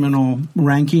of the criminal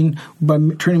ranking by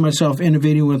turning myself,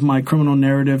 innovating with my criminal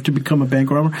narrative to become a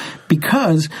bank robber,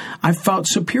 because I felt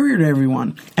superior to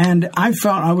everyone. And I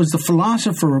felt I was the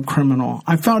philosopher of criminal.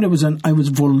 I felt it was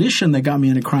volition that got me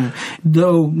into crime.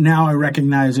 Though now I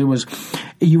recognize it was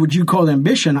what you call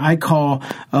ambition, I call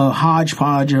a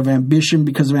hodgepodge of ambition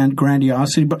because of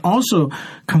grandiosity, but also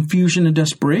confusion and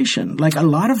desperation. Like a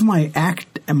lot of my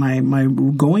my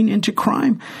going into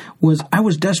crime was I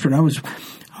was desperate. I was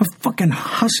fucking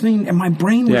hustling, and my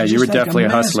brain was just you were like definitely a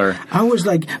hustler. I was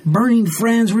like burning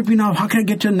friends, ripping off. How can I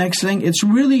get to the next thing? It's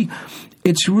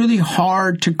really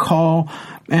hard to call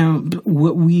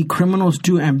what we criminals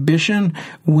do ambition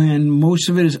when most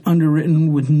of it is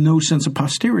underwritten with no sense of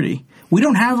posterity. We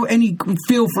don't have any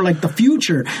feel for like the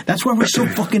future. That's why we're so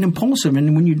fucking impulsive.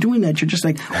 And when you're doing that, you're just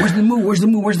like, where's the move? Where's the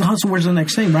move? Where's the hustle? Where's the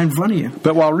next thing right in front of you?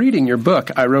 But while reading your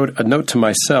book, I wrote a note to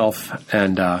myself,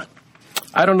 and I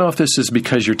don't know if this is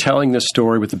because you're telling this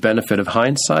story with the benefit of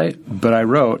hindsight, but I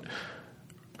wrote,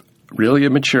 really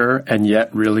immature and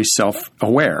yet really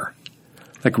self-aware.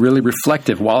 Like really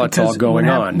reflective while it's all going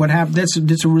on. What happened? This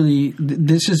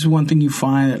is one thing you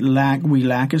find that we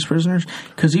lack as prisoners.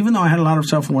 Because even though I had a lot of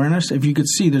self-awareness, if you could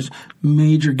see, there's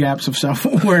major gaps of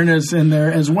self-awareness in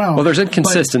there as well. Well, there's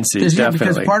inconsistencies, definitely.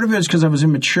 Because part of it is because I was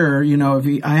immature. You know,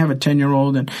 I have a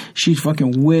 10-year-old and she's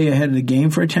fucking way ahead of the game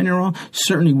for a 10-year-old.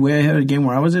 Certainly way ahead of the game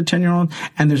where I was a 10-year-old.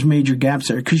 And there's major gaps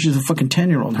there because she's a fucking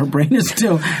 10-year-old. Her brain is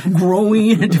still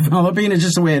growing and developing. It's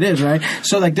just the way it is, right?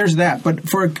 So like, there's that. But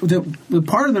for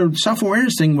the part of the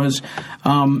self-awareness thing was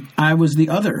I was the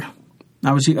other.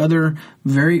 I was the other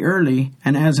very early,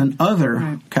 and as an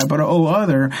other, capital O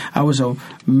other, I was a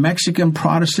Mexican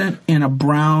Protestant in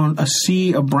a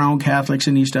sea of brown Catholics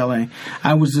in East LA.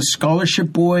 I was the scholarship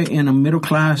boy in a middle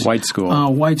class white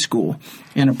school,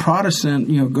 in a Protestant,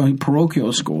 going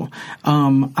parochial school.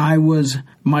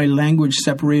 My language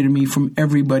separated me from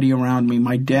everybody around me.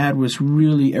 My dad was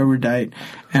really erudite,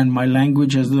 and my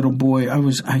language as a little boy,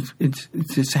 it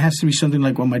has to be something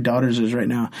like what my daughter's is right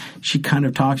now. She kind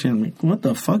of talks and I'm like, what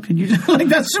the fuck did you do? Like,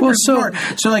 that's super smart.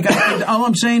 So like, all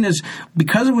I'm saying is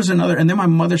because it was another, and then my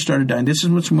mother started dying. This is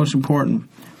what's most important.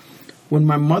 When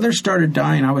my mother started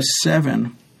dying, I was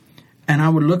 7, and I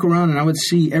would look around and I would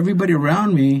see everybody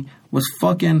around me was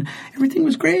fucking, everything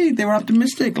was great. They were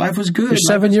optimistic. Life was good. You're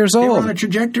 7 years old. They were on a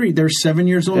trajectory. They're 7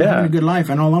 years old having a good life.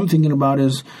 And all I'm thinking about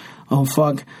is, oh,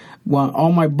 fuck. Well,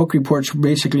 all my book reports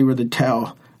basically were the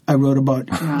tell. I wrote about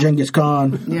Genghis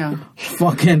Khan,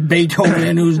 fucking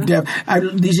Beethoven, who's deaf. I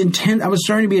was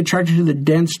starting to be attracted to the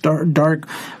dense, dark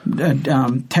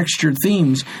textured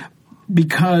themes,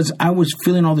 because I was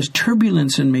feeling all this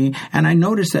turbulence in me, and I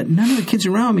noticed that none of the kids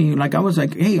around me, like I was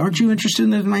like, hey, aren't you interested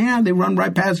in this? And yeah, they run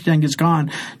right past Genghis Khan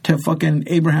to fucking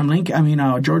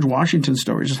George Washington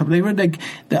stories and stuff. They read like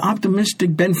the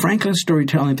optimistic Ben Franklin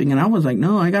storytelling thing, and I was like,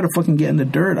 no, I got to fucking get in the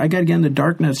dirt. I got to get in the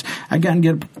darkness. I got to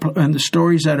get in the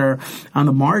stories that are on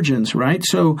the margins, right?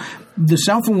 So the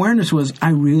self-awareness was I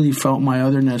really felt my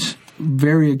otherness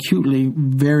very acutely,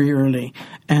 very early,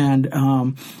 and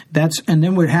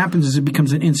then what happens is it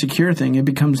becomes an insecure thing. It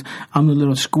becomes I'm the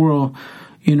little squirrel,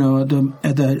 on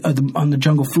the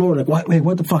jungle floor. Like, wait,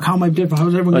 what the fuck? How am I different?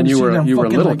 How's everyone going to see that? And you were a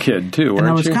little kid too, weren't you? And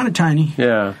I was kind of tiny.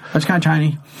 Yeah, I was kind of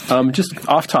tiny. Just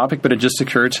off topic, but it just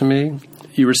occurred to me.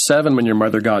 You were 7 when your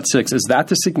mother got 6. Is that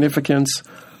the significance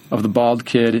of the bald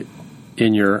kid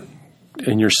in your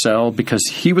cell? Because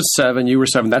he was 7, you were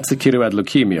 7. That's the kid who had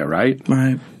leukemia, right?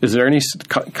 Right. Is there any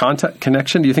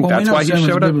connection? Do you think that's why he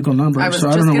showed up? Biblical number, so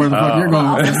I don't know where the fuck you're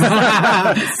going.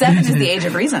 7 is the age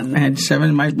of reason. And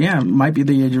 7 might be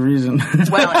the age of reason. Well, it's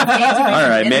the age of reason. All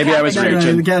right, maybe I was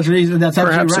reaching. That's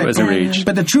perhaps right. It was a reach.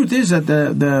 But the truth is that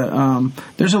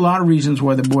there's a lot of reasons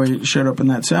why the boy showed up in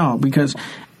that cell, because.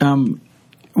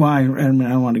 I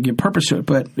don't want to give purpose to it,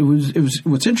 but it was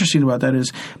what's interesting about that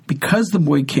is because the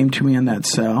boy came to me in that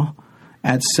cell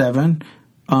at 7,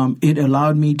 it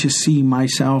allowed me to see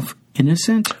myself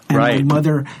innocent and my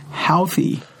mother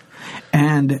healthy,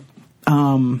 and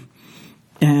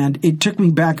it took me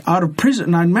back out of prison.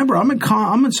 And I remember I'm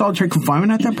in solitary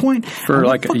confinement at that point for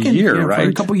like a year, right? For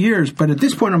a couple years, but at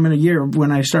this point I'm in a year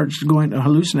when I start going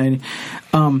hallucinating.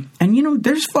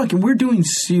 We're doing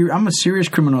I'm a serious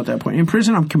criminal at that point. In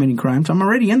prison, I'm committing crimes. I'm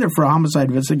already in there for a homicide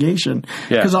investigation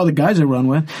because all the guys I run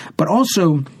with. But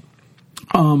also,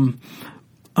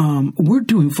 we're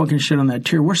doing fucking shit on that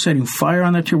tier. We're setting fire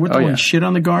on that tier. We're throwing shit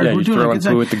on the guards. Yeah, we're doing throwing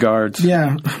poo at the guards.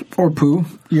 Yeah, or poo.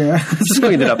 Yeah. Just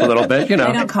clean it up a little bit, you know.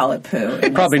 They don't call it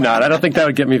poo. Probably not. I don't think that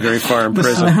would get me very far in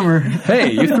prison. Slammer.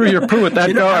 Hey, you threw your poo at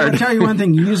that guard. I'll tell you one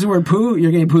thing. You use the word poo,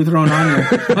 you're getting poo thrown on you.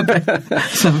 Okay.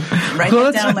 So, write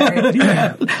that down, Larry.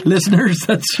 Yeah. Listeners,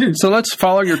 that's true. So let's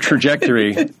follow your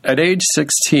trajectory. At age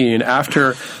 16,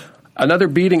 after another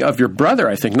beating of your brother,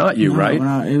 I think, not you, right?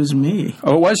 No, it was me.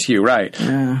 Oh, it was you, right.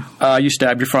 Yeah. You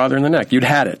stabbed your father in the neck. You'd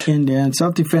had it. In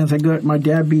self-defense, my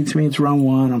dad beats me. It's round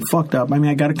one. I'm fucked up. I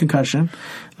mean, I got a concussion,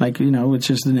 which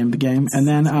is the name of the game. And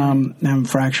then I'm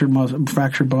fractured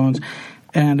bones.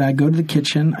 And I go to the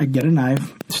kitchen, I get a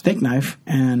knife, steak knife,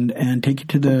 and take it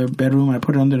to the bedroom. I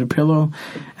put it under the pillow,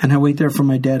 and I wait there for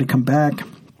my dad to come back.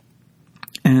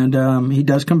 And he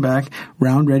does come back,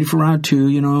 ready for round two,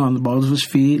 on the balls of his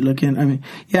feet, looking. I mean,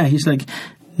 yeah, he's like,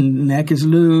 neck is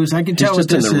loose. I can tell what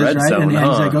this is, right? Zone, and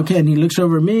he's like, okay. And he looks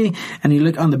over at me, and he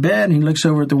look on the bed, and he looks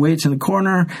over at the weights in the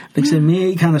corner, looks at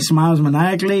me, kind of smiles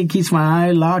maniacally, keeps my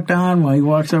eye locked on while he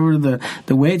walks over to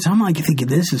the weights. I'm like thinking,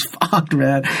 this is fucked,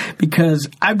 man, because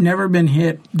I've never been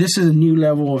hit. This is a new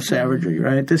level of savagery,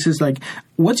 right? This is like,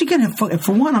 what's he going to,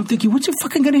 for one, I'm thinking, what's he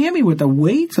fucking going to hit me with? The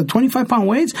weights, the 25-pound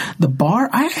weights, the bar?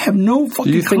 I have no fucking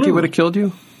clue. Do you think he would have killed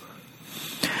you?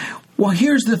 Well,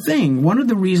 here's the thing. One of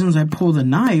the reasons I pulled the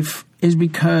knife is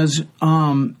because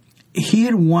he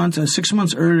had once, 6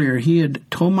 months earlier, he had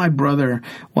told my brother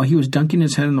while he was dunking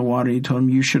his head in the water, he told him,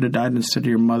 you should have died instead of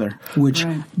your mother, which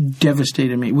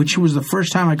devastated me, which was the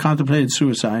first time I contemplated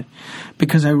suicide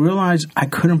because I realized I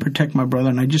couldn't protect my brother.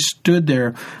 And I just stood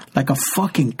there like a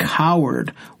fucking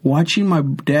coward watching my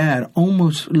dad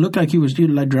almost look like he was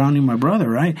like drowning my brother,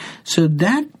 right? So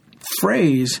that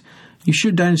phrase, you should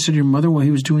have died instead of your mother while he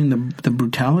was doing the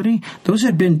brutality. Those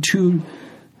had been two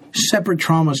separate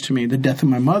traumas to me. The death of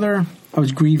my mother, I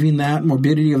was grieving that,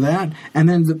 morbidity of that, and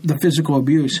then the physical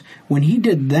abuse. When he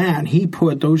did that, he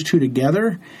put those two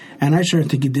together, and I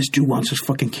started thinking, this dude wants us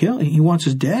fucking killed. He wants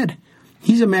us dead.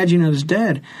 He's imagining us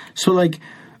dead. So,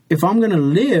 if I'm going to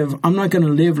live, I'm not going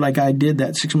to live like I did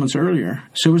that 6 months earlier.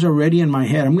 So it was already in my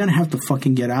head. I'm going to have to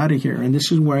fucking get out of here. And this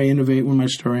is where I innovate with my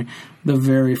story the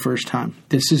very first time.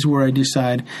 This is where I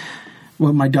decide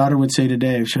what my daughter would say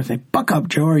today. She'll say, buck up,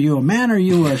 Joe. Are you a man or are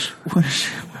you a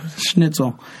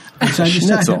schnitzel? And so I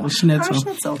decided,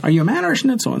 schnitzel. Are you a man or a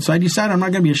schnitzel? And so I decided I'm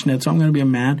not going to be a schnitzel. I'm going to be a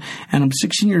man. And I'm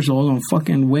 16 years old. I'm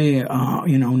fucking weigh,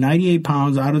 98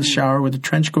 pounds out of the shower with a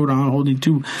trench coat on, holding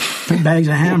two bags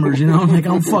of hammers.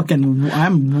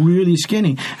 I'm really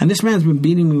skinny. And this man's been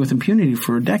beating me with impunity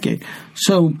for a decade.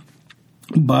 So,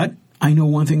 but I know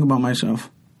one thing about myself.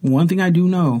 One thing I do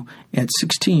know, at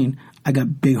 16, I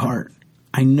got big heart.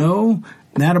 I know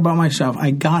that about myself. I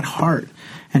got heart.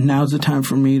 And now's the time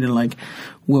for me to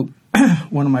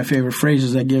one of my favorite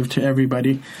phrases I give to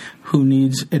everybody who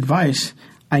needs advice.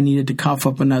 I needed to cough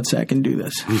up a nutsack and do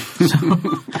this. So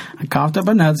I coughed up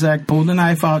a nutsack, pulled the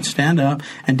knife out, stand up,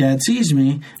 and Dad sees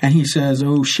me and he says,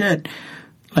 oh shit,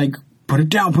 put it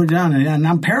down. And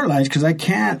I'm paralyzed because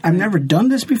I've never done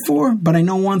this before, but I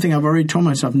know one thing I've already told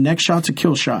myself, next shot's a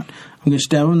kill shot. I'm going to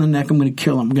stab him in the neck, I'm going to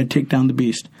kill him, I'm going to take down the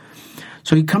beast.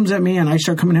 So he comes at me, and I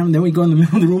start coming at him, and then we go in the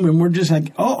middle of the room, and we're just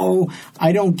like, uh-oh,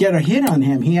 I don't get a hit on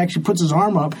him. He actually puts his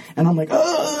arm up, and I'm like,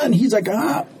 and he's like,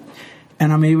 ah.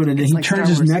 And I'm able to, he turns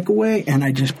his neck away, and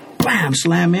I just, bam,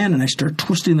 slam in, and I start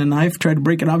twisting the knife, try to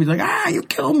break it off. He's like, you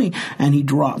killed me. And he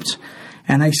drops.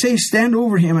 And I say, stand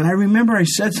over him. And I remember I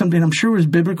said something, I'm sure it was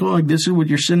biblical, like this is what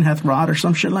your sin hath wrought or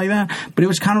some shit like that. But it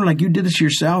was kind of like you did this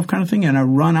yourself kind of thing. And I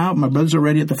run out. My brother's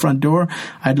already at the front door.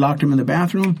 I'd locked him in the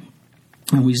bathroom.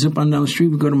 And we zip on down the street.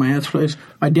 We go to my aunt's place.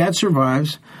 My dad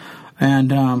survives.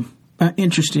 And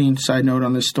interesting side note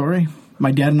on this story.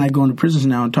 My dad and I go into prisons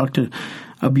now and talk to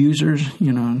abusers,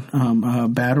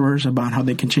 batterers about how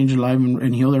they can change their life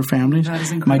and heal their families. That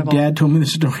is incredible. My dad told me the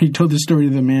story. He told this story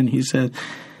to the man. He said,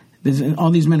 all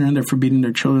these men are in there for beating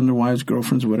their children, their wives,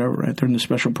 girlfriends, whatever, right? They're in the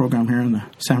special program here in the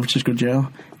San Francisco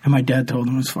jail. And my dad told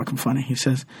him, it's fucking funny. He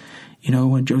says,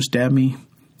 when Joe stabbed me,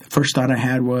 the first thought I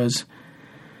had was,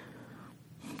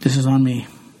 this is on me.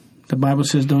 The Bible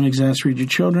says don't exasperate your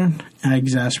children. I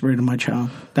exasperated my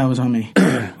child. That was on me.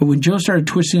 But when Joe started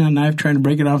twisting a knife, trying to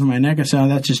break it off of my neck, I said,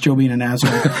 that's just Joe being an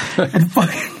asshole. And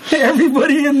fucking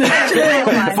everybody in the jail,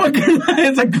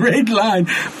 it's a great line.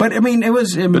 But, it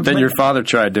was... But then your father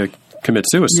tried to commit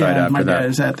suicide after my that.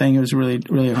 Dad, that thing, it was really,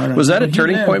 really hard. Was that a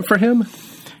turning point for him?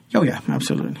 Oh yeah,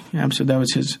 absolutely. Yeah, absolutely.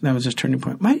 That was his turning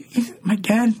point. My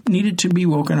dad needed to be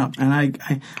woken up, and I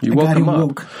woke him up.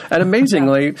 Woke. And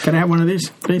amazingly, can I have one of these,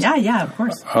 please? Yeah, of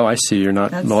course. Oh, I see. You're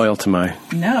not loyal to my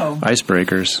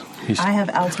icebreakers. I have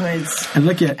Altoids, and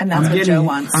look at, and that's what Joe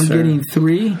wants. I'm getting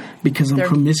 3 because I'm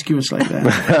promiscuous like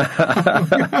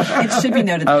that. It should be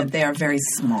noted that they are very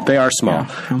small. They are small.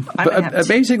 Yeah. But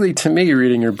basically, to me,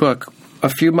 reading your book, a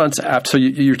few months after, so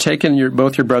you're taking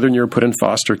both your brother and you were put in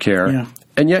foster care,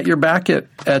 and yet you're back at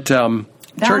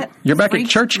church. You're back at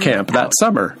church camp that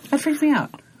summer. That freaks me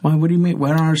out. Why? What do you mean?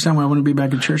 Well, I don't understand why I want to be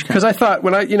back at church camp. Because I thought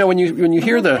when you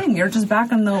hear you're just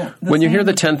back on the when you hear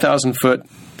the 10,000 foot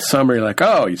summary, like,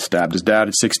 oh, he stabbed his dad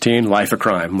at 16, life of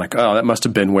crime. I'm like, oh, that must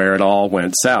have been where it all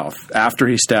went south after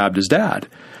he stabbed his dad.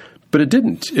 But it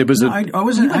didn't. It was I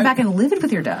wasn't. You went back and lived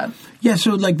with your dad. Yeah.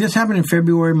 So like this happened in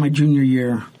February of my junior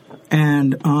year.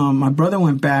 And my brother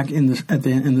went back in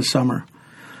the summer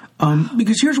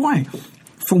because here's why.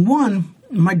 For one,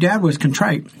 my dad was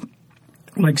contrite,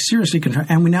 like seriously contrite,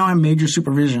 and we now have major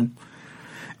supervision.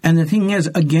 And the thing is,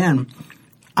 again,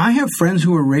 I have friends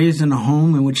who were raised in a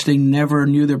home in which they never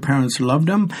knew their parents loved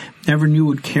them, never knew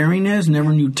what caring is,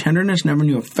 never knew tenderness, never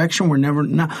knew affection.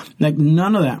 Like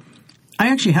none of that. I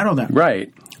actually had all that.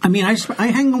 Right. I mean, I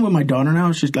hang out with my daughter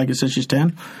now. She's like I said, she's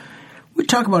 10. We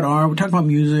talk about art, we talk about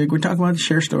music, we talk about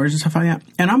share stories and stuff like that.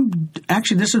 And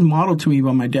this is modeled to me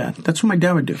by my dad. That's what my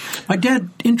dad would do. My dad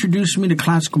introduced me to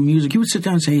classical music. He would sit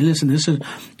down and say, hey, listen, this is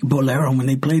Bolero. When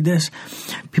they played this,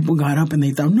 people got up and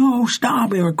they thought, no,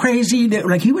 stop, they were crazy.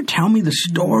 He would tell me the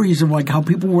stories of like how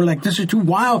people were like, this is too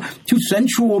wild, too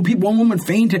sensual, one woman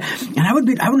fainted. And I would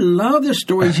love the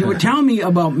stories he would tell me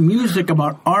about music,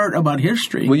 about art, about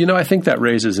history. Well, I think that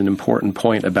raises an important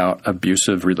point about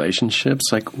abusive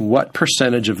relationships. Like, what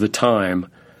percentage of the time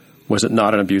was it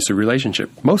not an abusive relationship?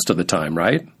 Most of the time,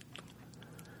 right?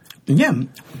 Yeah,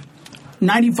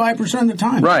 95% of the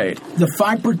time. Right. The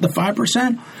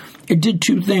 5%, it did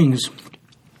 2 things.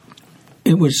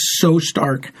 It was so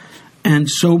stark and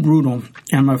so brutal,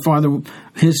 and my father,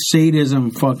 his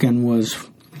sadism fucking was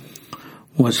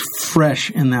fresh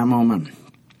in that moment.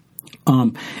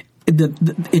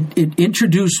 It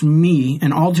introduced me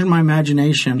and altered my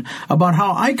imagination about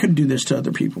how I could do this to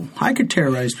other people. I could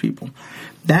terrorize people.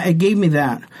 It gave me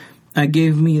that.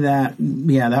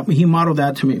 Yeah, that he modeled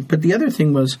that to me. But the other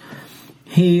thing was,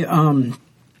 that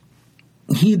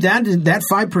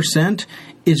 5%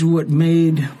 is what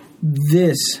made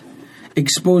this.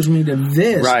 Exposed me to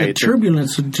this, right, the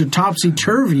turbulence, to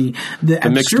topsy-turvy, the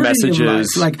mixed messages. Of life.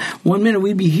 Like, one minute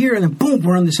we'd be here, and then boom,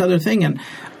 we're on this other thing. And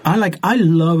I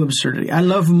love absurdity. I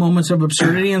love moments of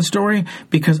absurdity in story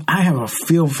because I have a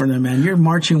feel for them, man. You're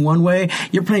marching one way,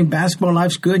 you're playing basketball,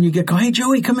 life's good, and you get called, hey,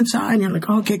 Joey, come inside. And you're like,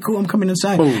 oh, okay, cool, I'm coming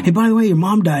inside. Boom. Hey, by the way, your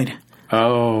mom died.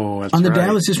 Oh, that's on the right.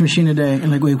 dialysis machine today.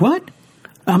 And like, wait, what?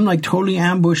 I'm like totally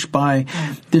ambushed by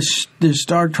this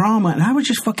dark trauma, and I was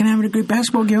just fucking having a great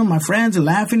basketball game with my friends and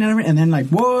laughing and everything. And then like,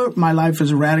 whoa, my life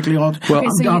is radically altered. Well,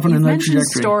 I'm off on another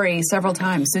trajectory. Story several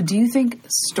times. So do you think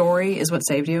story is what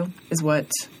saved you? Is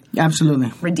what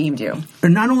absolutely redeemed you? Or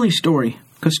not only story,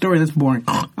 because story that's boring.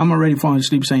 I'm already falling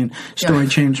asleep saying story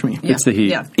changed me. Yeah. It's the heat.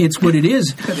 Yeah. It's what it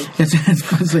is.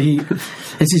 It's the heat.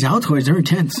 It's these Altoids. They're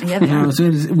intense. Yeah, they are.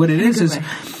 So what it is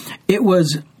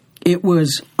it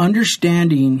was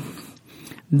understanding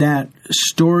that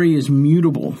story is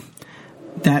mutable,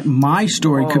 that my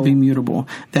story could be mutable,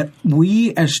 that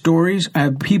we as stories,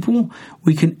 as people,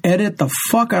 we can edit the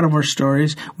fuck out of our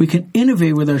stories, we can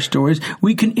innovate with our stories,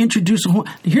 we can introduce a whole...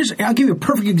 I'll give you a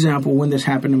perfect example when this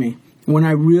happened to me. When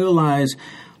I realized,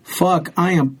 fuck,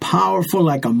 I am powerful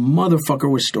like a motherfucker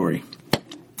with story.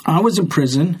 I was in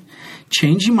prison,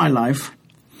 changing my life.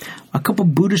 A couple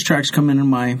Buddhist tracts come in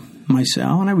my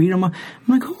cell, and I read them. I'm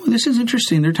like, oh, this is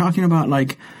interesting. They're talking about,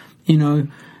 like,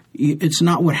 it's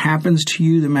not what happens to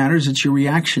you that matters, it's your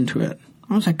reaction to it.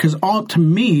 I was like, because to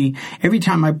me, every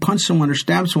time I punched someone or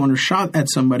stabbed someone or shot at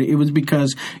somebody, it was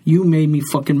because you made me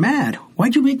fucking mad.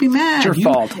 Why'd you make me mad? It's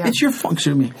your fault. Yeah. It's your fault.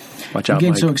 Excuse me. Watch out, I'm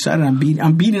getting Mike. so excited. I'm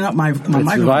beating up my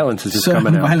the violence is just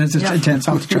coming out. Violence is intense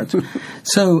off the charts.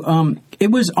 So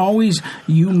it was always,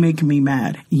 you make me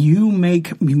mad. You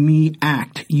make me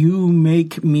act. You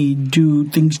make me do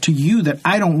things to you that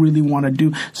I don't really want to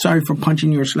do. Sorry for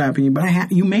punching you or slapping you,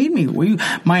 but you made me.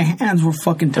 My hands were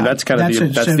fucking tied. And that's kind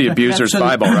of the abuser's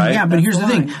Bible, right? Yeah, but here's the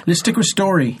thing. Let's stick with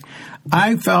story.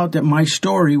 I felt that my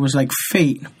story was like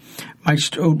fate.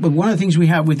 One of the things we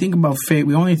think about fate,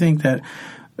 we only think that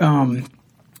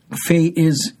fate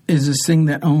is this thing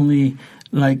that only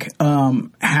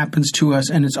happens to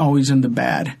us, and it's always in the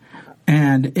bad.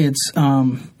 And it's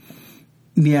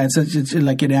Yeah, it's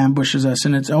like it ambushes us,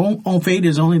 and fate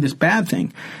is only this bad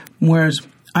thing. Whereas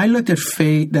I looked at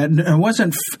fate that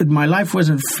my life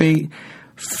wasn't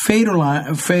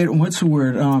what's the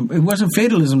word? It wasn't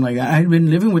fatalism like that. I had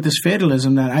been living with this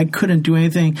fatalism that I couldn't do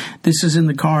anything. This is in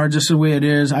the cards. This is the way it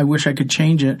is. I wish I could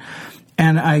change it.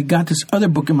 And I got this other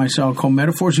book in my cell called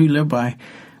Metaphors We Live By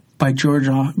George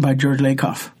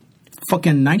Lakoff.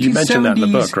 Fucking 1970s. You mentioned that in the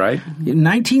book, right?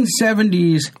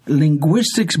 1970s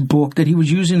linguistics book that he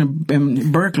was using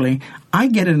in Berkeley. I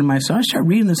get it in myself. I start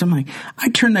reading this. I'm like, I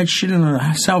turn that shit into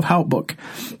a self-help book.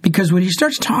 Because what he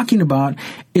starts talking about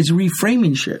is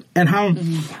reframing shit. And how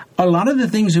a lot of the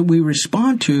things that we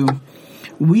respond to,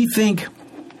 we think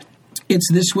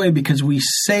it's this way because we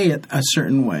say it a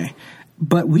certain way.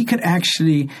 But we could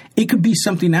it could be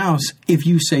something else if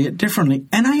you say it differently.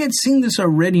 And I had seen this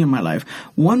already in my life.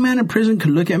 One man in prison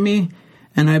could look at me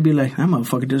and I'd be like, that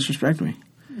motherfucker disrespect me.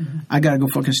 Mm-hmm. I got to go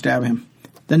fucking stab him.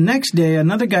 The next day,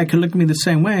 another guy could look at me the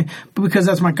same way. But because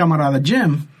that's my camarada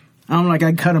Jim, I'm like,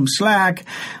 I cut him slack.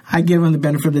 I give him the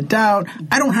benefit of the doubt.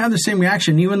 I don't have the same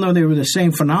reaction, even though they were the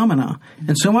same phenomena.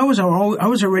 And so I was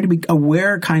already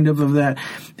aware kind of that,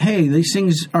 hey, these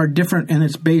things are different, and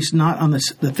it's based not on the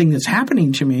thing that's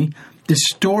happening to me, this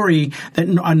story that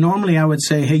normally I would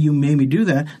say, hey, you made me do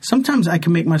that. Sometimes I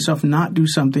can make myself not do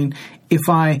something. If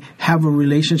I have a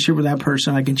relationship with that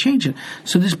person, I can change it.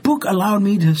 So this book allowed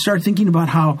me to start thinking about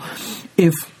how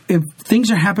if things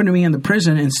are happening to me in the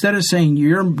prison, instead of saying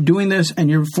you're doing this and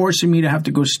you're forcing me to have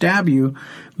to go stab you,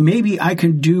 maybe I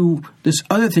can do this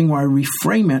other thing where I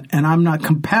reframe it and I'm not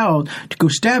compelled to go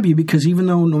stab you, because even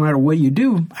though no matter what you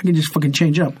do, I can just fucking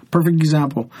change up. Perfect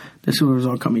example. This is what it was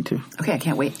all coming to. Okay, I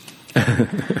can't wait.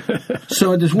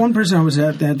 So there's one person I was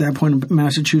at that point in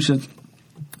Massachusetts.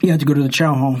 You had to go to the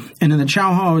chow hall, and in the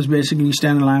chow hall is basically you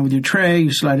stand in line with your tray,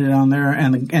 you slide it on there,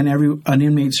 and an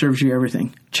inmate serves you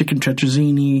everything: chicken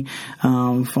tetrazzini,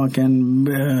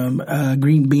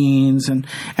 green beans, and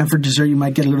for dessert you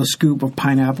might get a little scoop of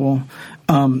pineapple,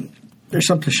 or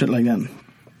something shit like that.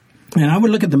 And I would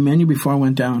look at the menu before I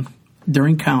went down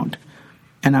during count,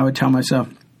 and I would tell myself,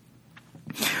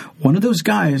 one of those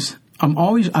guys. I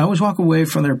always walk away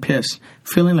from there pissed,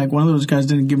 feeling like one of those guys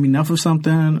didn't give me enough of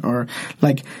something, or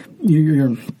like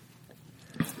there's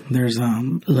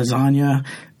lasagna,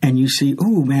 and you see,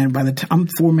 ooh man, I'm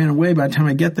 4 men away. By the time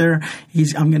I get there,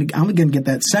 I'm gonna get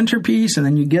that centerpiece, and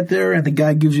then you get there, and the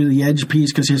guy gives you the edge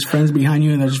piece because his friend's behind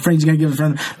you, and his friend's gonna give his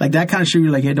friend like that kind of shit.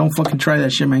 You're like, hey, don't fucking try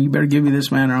that shit, man. You better give me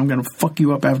this, man, or I'm gonna fuck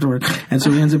you up afterward. And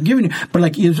so he ends up giving you. But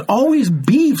like, there's always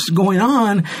beefs going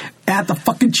on at the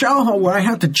fucking chow hall where I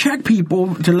have to check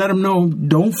people to let them know,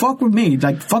 don't fuck with me.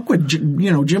 Like, fuck with,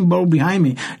 Jimbo behind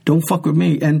me. Don't fuck with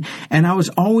me. And I was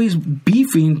always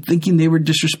beefing, thinking they were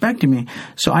disrespecting me.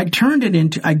 So I turned it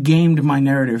into, I gamed my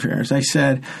narrative here. As I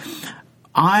said,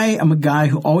 I am a guy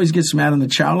who always gets mad on the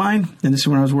chow line. And this is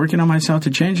when I was working on myself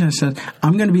to change. And I said,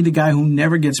 I'm going to be the guy who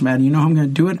never gets mad. And you know how I'm going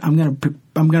to do it? I'm going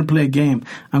to play a game.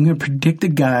 I'm going to predict the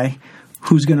guy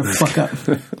who's going to fuck up.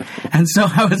 And so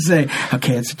I would say,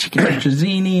 okay, it's a chicken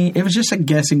tetrazzini. It was just a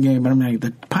guessing game, but I'm like,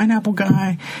 the pineapple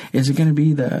guy, is it going to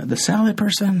be the salad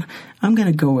person? I'm going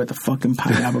to go with the fucking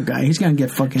pineapple guy. He's going to get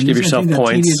fucking, give yourself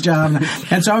points. Job.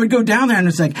 And so I would go down there and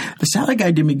it's like, the salad guy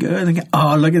did me good. Like,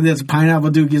 oh, look at this. Pineapple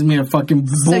dude gives me a fucking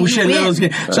bullshit little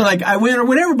game. So like, I win or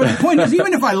whatever. But the point is,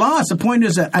 even if I lost, the point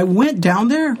is that I went down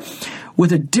there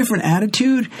with a different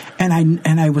attitude, and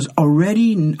I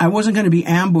wasn't going to be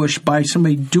ambushed by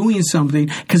somebody doing something,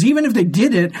 because even if they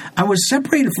did it, I was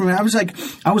separated from it. I was like,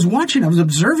 I was watching, I was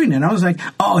observing it. I was like,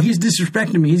 oh, he's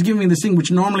disrespecting me. He's giving me this thing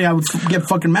which normally I would get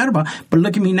fucking mad about. But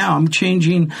look at me now. I'm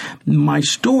changing my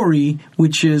story,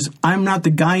 which is I'm not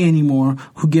the guy anymore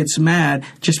who gets mad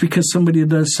just because somebody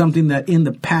does something that in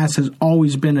the past has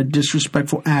always been a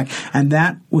disrespectful act. And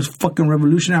that was fucking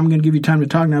revolutionary. I'm going to give you time to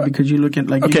talk now because you look at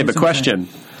like... Okay, but question.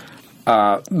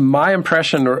 My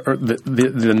impression, or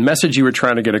the message you were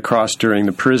trying to get across during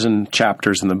the prison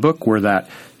chapters in the book, were that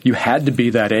you had to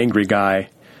be that angry guy,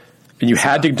 and you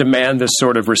had to demand this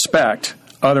sort of respect.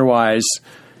 Otherwise,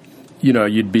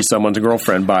 you'd be someone's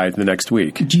girlfriend by the next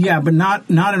week. Yeah, but not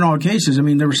in all cases. I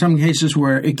mean, there were some cases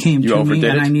where it came to me,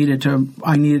 and I needed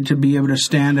to be able to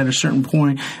stand at a certain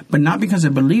point, but not because I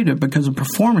believed it, because of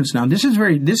performance. Now, this is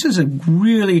a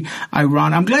really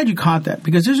ironic. I'm glad you caught that,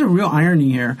 because there's a real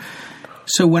irony here.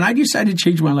 So when I decided to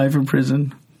change my life in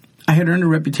prison, I had earned a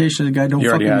reputation as a guy don't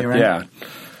fuck with me, right? Yeah.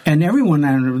 And everyone,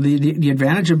 the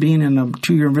advantage of being in a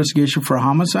 2-year investigation for a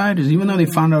homicide is, even though they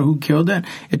found out who killed it,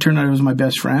 it turned out it was my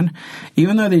best friend.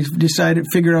 Even though they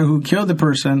figured out who killed the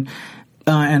person,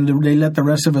 and they let the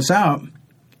rest of us out,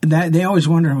 that they always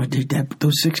wonder, well, did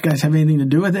those 6 guys have anything to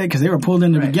do with it? Because they were pulled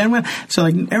in to begin with. So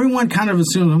like everyone kind of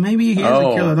assumes, well, maybe he is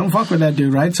a killer. Don't fuck with that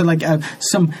dude, right? So like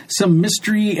some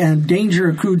mystery and danger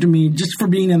accrued to me just for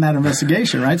being in that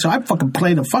investigation, right? So I fucking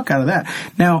play the fuck out of that.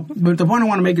 Now, but the point I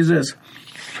want to make is this.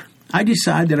 I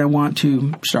decide that I want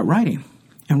to start writing.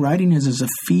 And writing is as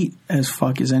effete as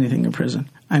fuck as anything in prison.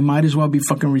 I might as well be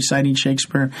fucking reciting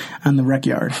Shakespeare on the rec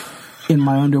yard in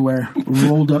my underwear,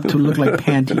 rolled up to look like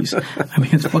panties. I mean,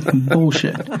 it's fucking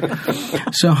bullshit.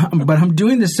 So, but I'm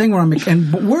doing this thing where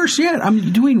but worse yet,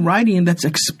 I'm doing writing that's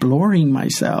exploring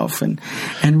myself and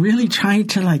really trying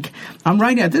to like, I'm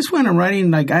writing, at this point I'm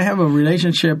writing, like I have a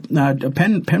relationship, a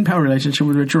pen pal relationship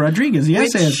with Richard Rodriguez, the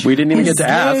essayist. We didn't even get to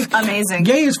ask. Amazing.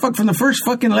 Gay as fuck from the first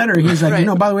fucking letter. He's like,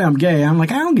 by the way, I'm gay. I'm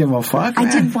like, I don't give a fuck. I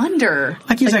did wonder.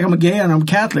 Like he's like, I'm a gay and I'm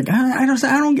Catholic. I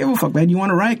don't give a fuck, man. You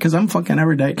want to write? Because I'm fucking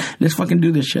erudite. Let's fucking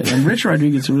do this shit. And Rich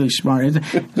Rodriguez is really smart.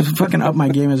 It's fucking up my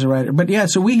game as a writer. But yeah,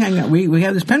 so we hang out. We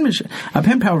have this pen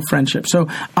pal friendship. So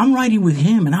I'm writing with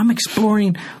him and I'm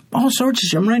exploring all sorts of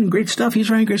shit. I'm writing great stuff. He's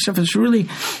writing great stuff. It's really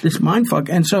this mindfuck.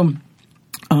 And so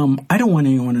I don't want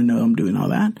anyone to know I'm doing all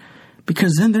that.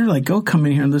 Because then they're like, go come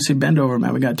in here and let's say, bend over,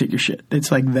 man. We got to take your shit.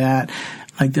 It's like that.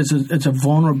 Like it's a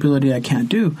vulnerability I can't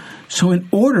do. So in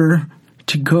order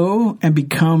to go and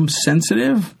become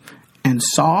sensitive and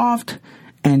soft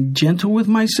and gentle with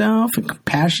myself and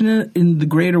compassionate in the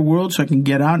greater world so I can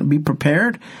get out and be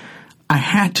prepared, I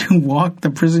had to walk the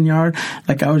prison yard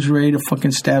like I was ready to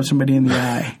fucking stab somebody in the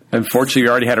eye. Unfortunately, you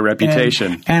already had a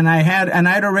reputation. And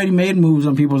I'd already made moves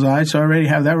on people's eyes, so I already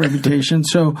have that reputation.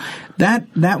 So that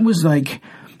was like,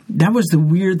 that was the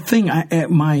weird thing.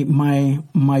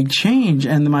 My change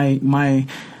and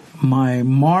my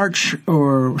march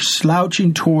or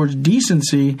slouching towards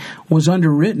decency was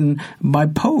underwritten by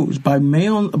pose, by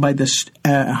this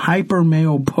hyper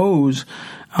male pose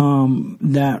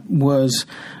that was,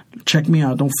 check me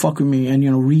out, don't fuck with me,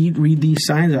 and read these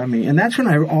signs on me. And that's when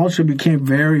I also became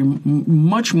very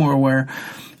much more aware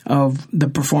of the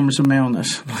performance of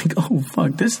maleness. Like, oh,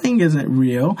 fuck, this thing isn't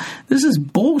real. This is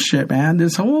bullshit, man.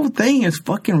 This whole thing is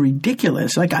fucking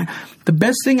ridiculous. Like, the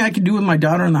best thing I could do with my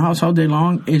daughter in the house all day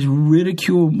long is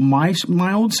ridicule my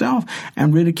old self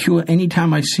and ridicule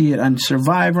anytime I see it on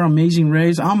Survivor, Amazing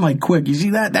Race. I'm like, quick, you see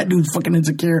that? That dude's fucking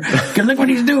insecure. Because look what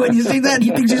he's doing. You see that?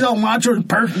 He thinks he's all macho,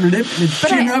 his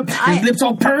chin up, his lips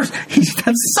all pursed. He's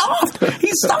soft.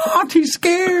 He's soft. He's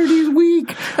scared. He's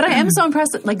weak. But I am so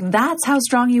impressed. Like, that's how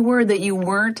strong you were, that you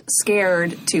weren't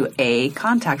scared to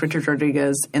contact Richard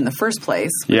Rodriguez in the first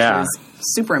place. Yeah. Which is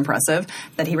super impressive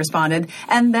that he responded.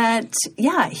 And that,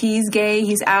 he's gay,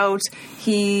 he's out,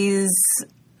 he's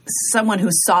someone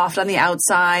who's soft on the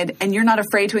outside, and you're not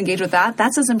afraid to engage with that.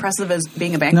 That's as impressive as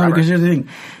being a bank robber. No, because here's the thing.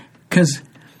 Because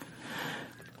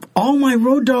all my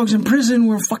road dogs in prison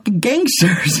were fucking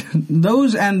gangsters.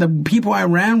 Those and the people I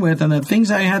ran with and the things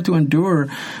I had to endure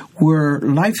were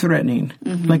life-threatening.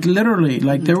 Mm-hmm. Like literally.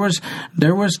 Like there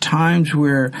was times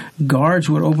where guards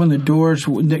would open the doors.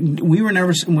 We were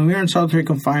never, when we were in solitary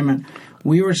confinement,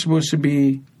 we were supposed to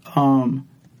be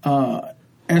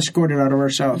escorted out of our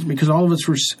cells because all of us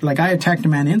were, like, I attacked a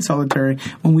man in solitary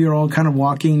when we were all kind of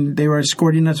walking. They were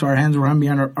escorting us, so our hands were hung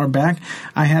behind our back.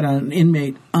 I had an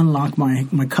inmate unlock my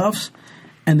cuffs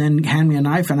and then hand me a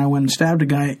knife, and I went and stabbed a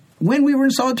guy when we were in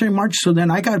solitary march. So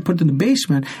then I got put in the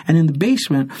basement, and in the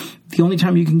basement, the only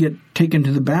time you can get taken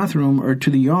to the bathroom or to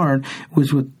the yard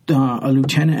was with a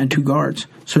lieutenant and 2 guards.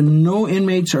 So no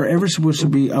inmates are ever supposed to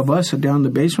be, of us down in the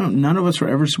basement, none of us were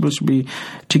ever supposed to be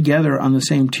together on the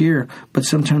same tier, but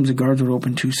sometimes the guards would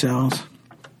open 2 cells.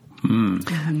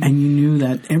 And you knew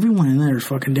that everyone in there is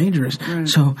fucking dangerous. Right.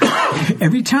 So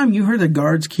every time you heard the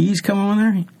guards' keys come on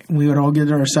there, we would all get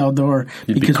to our cell door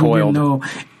because we didn't know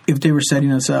if they were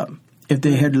setting us up, if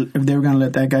they were going to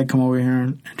let that guy come over here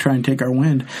and try and take our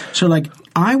wind. So like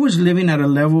I was living at a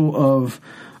level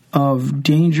of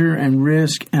danger and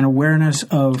risk and awareness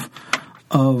of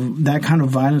that kind of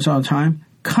violence all the time.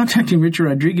 Contacting Richard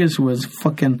Rodriguez was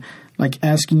fucking like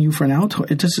asking you for an alto.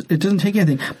 It doesn't take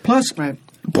anything. Plus,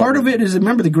 part of it is,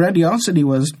 remember, the grandiosity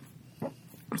was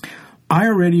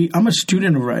I'm a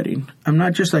student of writing. I'm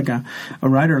not just like a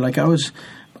writer. Like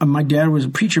my dad was a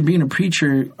preacher. Being a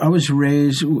preacher, I was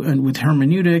raised with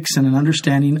hermeneutics and an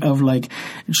understanding of like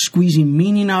squeezing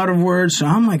meaning out of words. So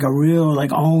I'm like a real,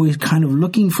 like always kind of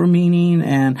looking for meaning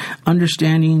and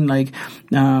understanding like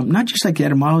not just like the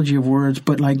etymology of words,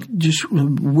 but like just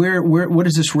where what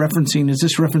is this referencing? Is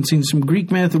this referencing some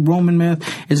Greek myth, Roman myth?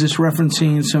 Is this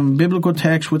referencing some biblical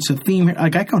text? What's the theme here?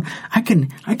 Like I can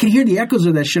hear the echoes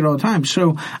of that shit all the time.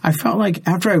 So I felt like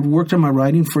after I worked on my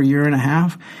writing for a year and a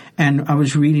half, and I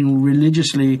was reading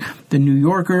religiously the New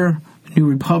Yorker, New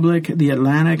Republic, the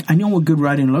Atlantic. I know what good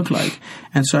writing looked like.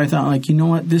 And so I thought, like, you know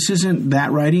what, this isn't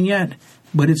that writing yet,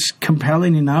 but it's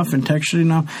compelling enough and textured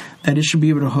enough that it should be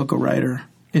able to hook a writer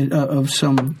of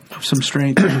some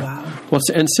strength. Wow. Well,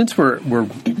 and since we're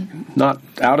not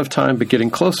out of time but getting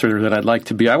closer than I'd like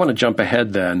to be, I want to jump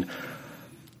ahead then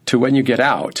to when you get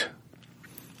out.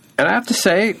 And I have to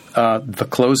say, the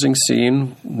closing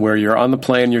scene where you're on the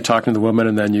plane, you're talking to the woman,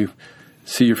 and then you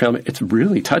see your family, it's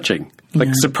really touching. Like,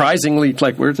 surprisingly,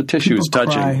 like, where's the tissue is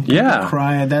touching. People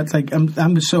cry. That's like,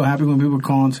 I'm just so happy when people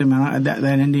call and say, man, that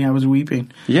ending, I was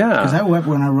weeping. Yeah. Because I wept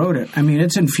when I wrote it. I mean,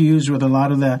 it's infused with a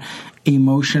lot of the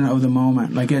emotion of the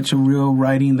moment. Like, it's a real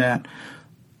writing that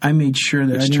I made sure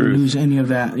that I didn't lose any of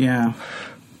that. Yeah.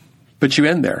 But you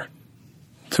end there.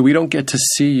 So we don't get to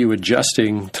see you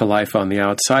adjusting to life on the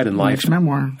outside in life. Next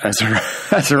memoir. As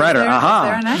a writer.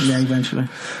 Yeah, eventually.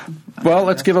 Well,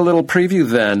 let's give a little preview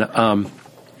then.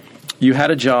 You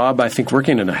had a job, I think,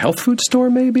 working in a health food store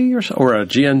maybe, or a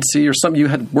GNC or something. You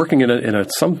had working in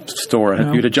some store.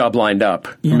 You had a job lined up.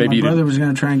 Yeah, maybe my brother was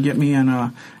going to try and get me in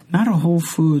not a Whole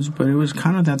Foods, but it was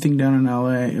kind of that thing down in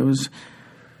L.A. It was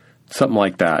something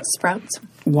like that. Sprouts?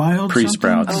 Wild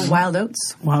Pre-Sprouts. Oh, Wild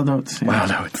Oats? Wild Oats, yeah.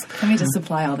 Wild Oats. Let me just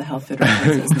supply all the health food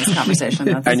references in this conversation.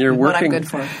 That's what I'm good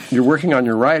for. You're working on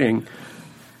your writing.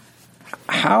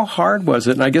 How hard was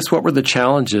it? And I guess what were the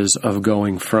challenges of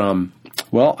going from,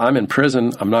 well, I'm in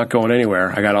prison, I'm not going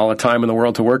anywhere, I got all the time in the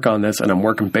world to work on this, and I'm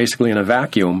working basically in a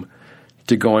vacuum,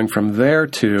 to going from there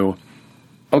to,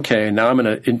 okay, now I'm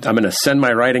gonna send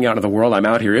my writing out of the world. I'm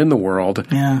out here in the world.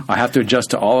 Yeah. I have to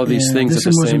adjust to all of these things at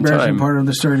the same time. This is the most embarrassing part of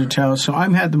the story to tell. So I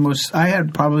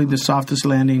had probably the softest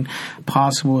landing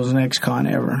possible as an ex-con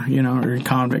ever, or a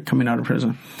convict coming out of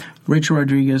prison. Rachel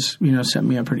Rodriguez, set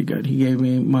me up pretty good. He gave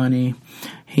me money.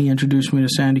 He introduced me to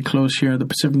Sandy Close here, the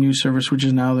Pacific News Service, which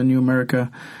is now the New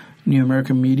American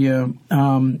Media.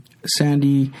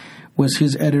 Sandy was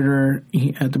his editor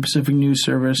at the Pacific News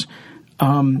Service.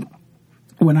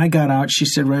 When I got out, she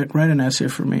said, write an essay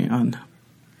for me on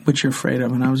what you're afraid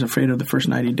of. And I was afraid of the first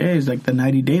 90 days. Like, the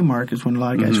 90-day mark is when a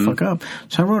lot of guys fuck up.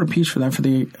 So I wrote a piece for that for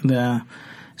the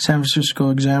San Francisco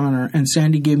Examiner. And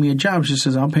Sandy gave me a job. She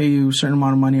says, I'll pay you a certain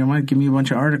amount of money a month. Give me a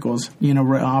bunch of articles,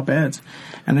 write op-eds.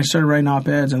 And I started writing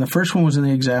op-eds. And the first one was in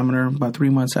the Examiner about 3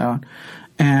 months out.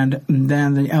 And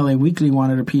then the LA Weekly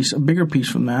wanted a bigger piece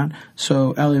from that.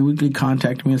 So LA Weekly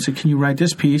contacted me and said, can you write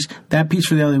this piece? That piece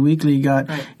for the LA Weekly got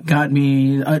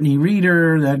me Utney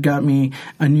Reader. That got me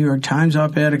a New York Times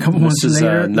op-ed a couple months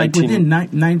later. Within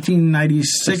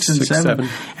 1996 and 7. In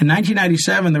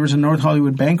 1997, there was a North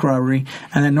Hollywood bank robbery.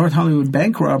 And that North Hollywood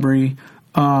bank robbery,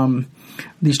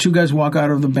 these two guys walk out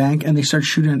of the bank and they start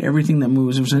shooting at everything that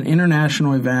moves. It was an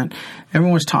international event.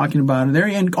 Everyone was talking about it.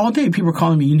 And all day people were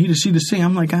calling me, you need to see this thing.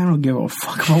 I'm like, I don't give a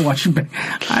fuck about watching.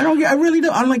 I really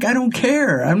don't. I'm like, I don't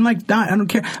care. I'm like, I don't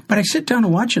care. But I sit down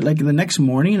and watch it like the next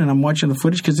morning and I'm watching the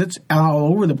footage because it's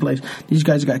all over the place. These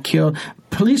guys got killed.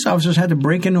 Police officers had to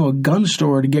break into a gun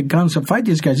store to get guns to fight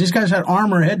these guys. These guys had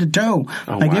armor head to toe.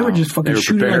 They were just fucking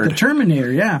shooting like the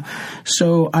Terminator. Yeah.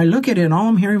 So I look at it and all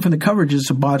I'm hearing from the coverage is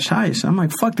a botched heist. I'm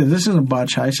like, fuck this. This isn't a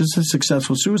botched heist. It's a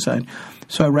successful suicide.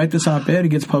 So I write this op-ed. It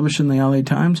gets published in the LA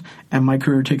Times and my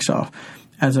career takes off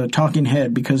as a talking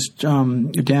head because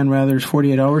Dan Rather's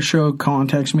 48 Hour Show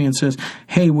contacts me and says,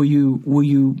 hey, will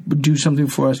you do something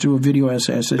for us, do a video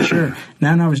essay? I said, sure.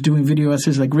 Now I was doing video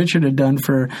essays like Richard had done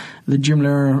for the Jim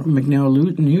Lehrer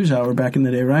McNeil News Hour back in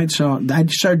the day, right? So I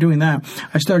started doing that.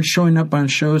 I started showing up on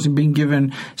shows and being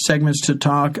given segments to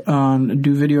talk on,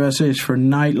 do video essays for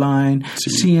Nightline,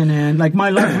 CNN. Like my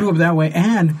life grew up that way.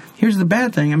 And here's the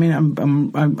bad thing. I mean,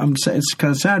 I'm it's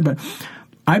kind of sad, but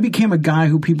I became a guy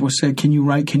who people said, can you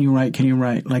write, can you write, can you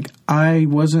write? Like, I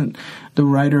wasn't the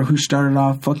writer who started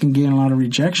off fucking getting a lot of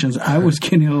rejections. I was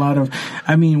getting a lot of,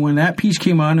 when that piece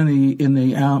came out in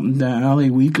the LA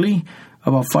Weekly,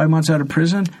 about 5 months out of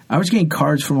prison, I was getting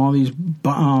cards from all these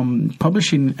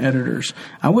publishing editors.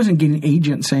 I wasn't getting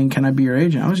agents saying, can I be your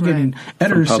agent? I was getting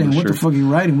editors saying, what the fuck are you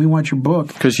writing? We want your book.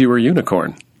 Because you were a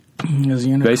unicorn.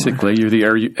 Basically, you're the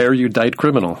erudite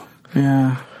criminal.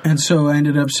 Yeah. And so I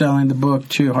ended up selling the book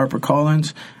to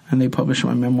HarperCollins, and they published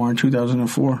my memoir in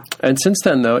 2004. And since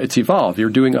then, though, it's evolved.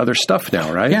 You're doing other stuff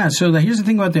now, right? Yeah, so here's the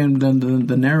thing about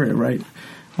the narrative, right?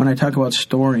 When I talk about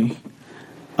story,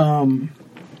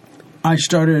 I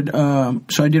started,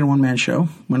 so I did a one-man show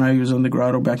when I was on the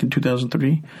Grotto back in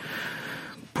 2003.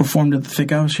 Performed at the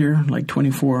Thick House here, like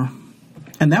 24.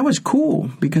 And that was cool,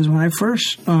 because when I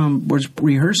first was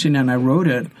rehearsing and I wrote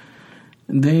it,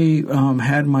 they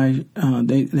had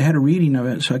they had a reading of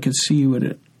it, so I could see what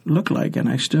it look like. And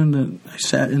I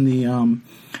sat in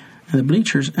the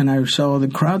bleachers, and I saw the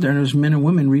crowd there, and it was men and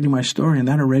women reading my story, and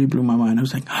that already blew my mind. I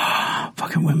was like, oh,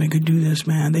 fucking women could do this,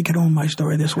 man. They could own my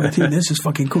story this way, too. This is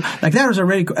fucking cool. Like, that was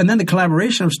already cool. And then the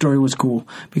collaboration of story was cool,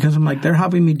 because I'm like, they're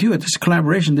helping me do it. This is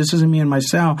collaboration. This isn't me and my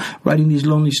Sal writing these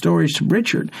lonely stories to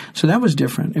Richard. So that was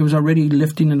different. It was already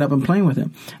lifting it up and playing with it.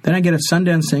 Then I get a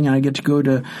Sundance thing, and I get to go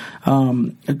to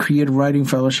a creative writing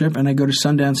fellowship, and I go to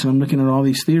Sundance, and I'm looking at all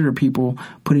these theater people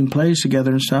putting plays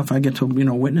together and stuff. I get to,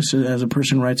 witness it as a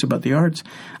person who writes about the arts.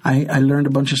 I learned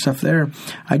a bunch of stuff there.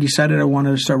 I decided I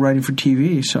wanted to start writing for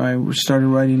TV, so I started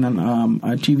writing on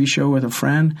a TV show with a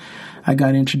friend. I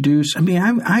got introduced. I mean,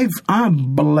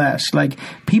 I'm blessed. Like,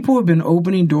 people have been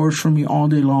opening doors for me all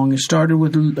day long. It started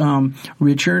with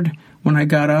Richard. When I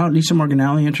got out, Lisa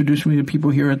Morganelli introduced me to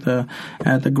people here at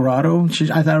the Grotto.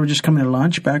 I thought I was just coming to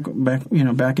lunch back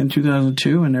in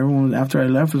 2002, and everyone after I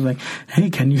left was like, "Hey,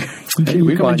 can you come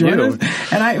and join us?"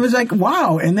 And I was like,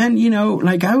 "Wow!" And then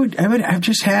I've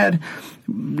just had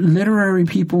literary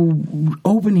people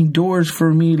opening doors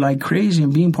for me like crazy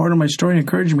and being part of my story and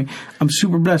encouraging me. I'm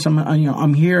super blessed.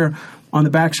 I'm here on the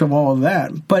backs of all of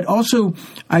that, but also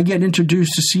I get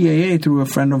introduced to CAA through a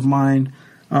friend of mine.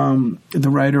 The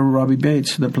writer Robbie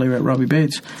Bates, the playwright Robbie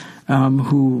Bates,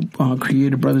 who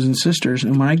created Brothers and Sisters.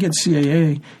 And when I get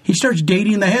CAA, he starts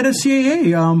dating the head of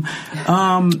CAA.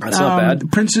 That's not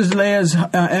bad. Princess Leia's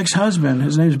ex-husband.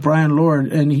 His name is Brian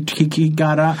Lord, and he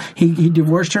got out. He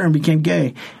divorced her and became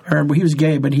gay. He was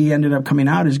gay, but he ended up coming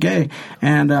out as gay.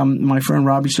 And my friend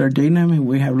Robbie started dating him, and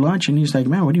we have lunch, and he's like,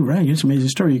 "Man, what do you write? It's an amazing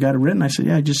story. You got it written?" I said,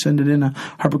 "Yeah, I just send it in to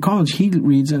HarperCollins." He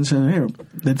reads it and says, "Here,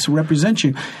 let's represent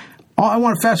you." I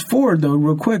want to fast forward, though,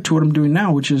 real quick to what I'm doing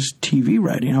now, which is TV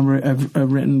writing. I've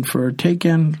written for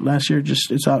Taken last year.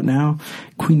 It's out now.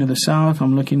 Queen of the South.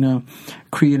 I'm looking to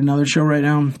create another show right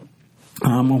now.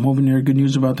 I'm hoping to hear good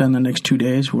news about that in the next 2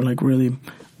 days. We're like really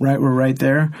right. We're right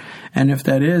there. And if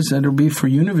that is, that'll be for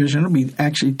Univision. It'll be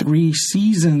actually 3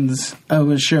 seasons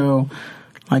of a show.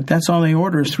 Like, that's all they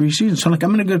order is 3 seasons. So, like,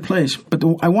 I'm in a good place. But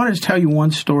I wanted to tell you one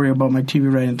story about my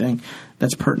TV writing thing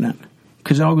that's pertinent,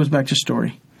 because it all goes back to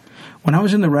story. When I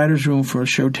was in the writer's room for a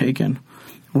show Taken,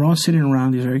 we're all sitting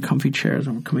around these very comfy chairs,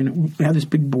 and we have this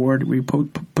big board where you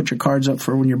put your cards up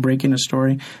for when you're breaking a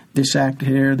story. This act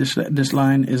here, this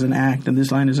line is an act, and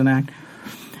this line is an act.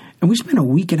 And we spent a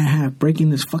week and a half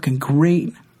breaking this fucking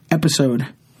great episode.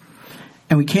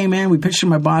 And we came in, we pitched to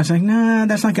my boss, like, "Nah,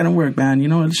 that's not going to work, man.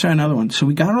 Let's try another one." So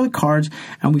we got all the cards,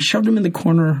 and we shoved them in the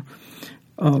corner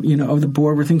of the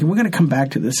board. We're thinking, we're going to come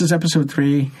back to this. This is episode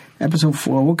 3, episode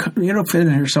 4. It'll fit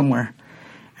in here somewhere.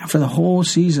 And for the whole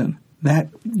season,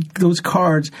 those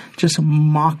cards just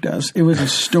mocked us. It was a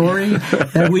story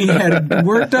that we had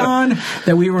worked on,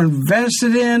 that we were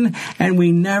invested in, and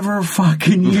we never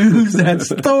fucking used that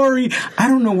story. I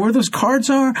don't know where those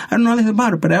cards are. I don't know anything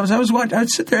about it. But I was watching.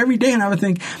 I'd sit there every day and I would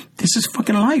think, this is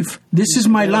fucking life. This is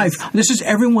my life. This is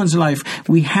everyone's life.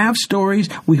 We have stories.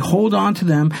 We hold on to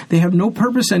them. They have no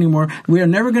purpose anymore. We are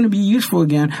never going to be useful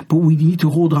again, but we need to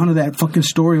hold on to that fucking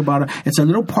story about it. It's a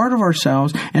little part of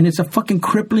ourselves, and it's a fucking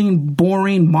crippling,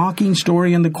 boring, mocking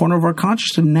story in the corner of our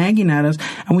consciousness nagging at us,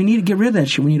 and we need to get rid of that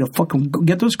shit. We need to fucking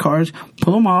get those cards,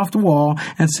 pull them off the wall,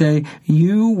 and say,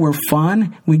 "You were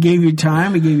fun. We gave you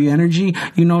time. We gave you energy.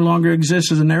 You no longer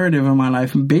exist as a narrative in my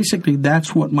life." And basically,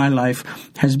 that's what my life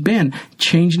has been.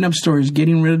 Changing up stories,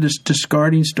 getting rid of this,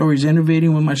 discarding stories,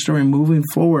 innovating with my story, moving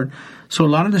forward. So a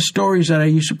lot of the stories that I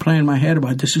used to play in my head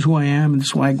about this is who I am, and this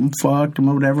is why I'm fucked,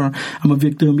 and whatever, I'm a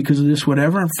victim because of this,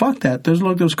 whatever, fuck that.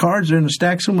 Those cards, they're in a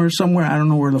stack somewhere. I don't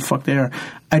know where the fuck they are.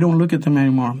 I don't look at them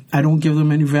anymore. I don't give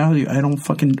them any value. I don't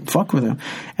fucking fuck with them.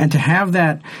 And to have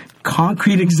that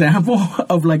concrete example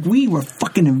of like we were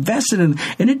fucking invested in,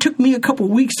 and it took me a couple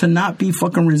of weeks to not be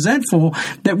fucking resentful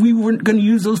that we weren't going to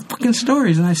use those fucking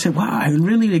stories. And I said, wow, I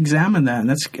really examined that. And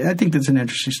I think that's an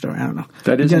interesting story. I don't know.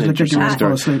 That is an interesting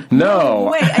story. No.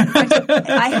 Wait,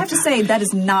 I have to say that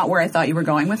is not where I thought you were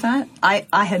going with that.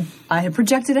 I had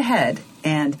projected ahead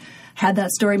and had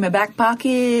that story in my back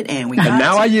pocket, and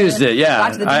I used it. Yeah,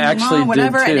 I actually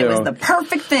whatever, did too. And it was the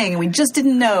perfect thing. We just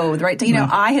didn't know the right thing.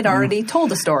 I had already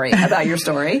told a story about your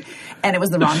story, and it was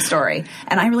the wrong story.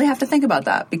 And I really have to think about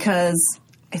that because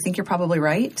I think you're probably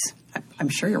right. I'm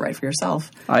sure you're right for yourself.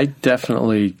 I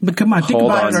definitely. But come on, think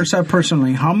about it yourself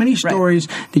personally. How many stories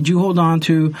did you hold on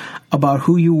to about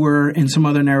who you were in some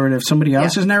other narrative, somebody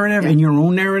else's narrative, in your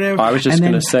own narrative? I was just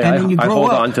going to say, I hold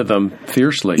on to them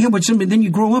fiercely. Yeah, but then you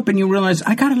grow up and you realize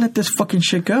I got to let this fucking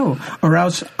shit go, or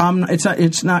else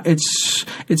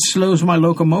it slows my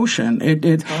locomotion.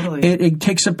 It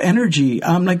takes up energy.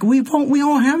 Like we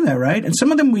all have that, right? And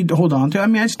some of them we hold on to. I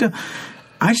mean,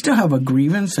 I still have a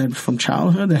grievance from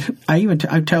childhood that I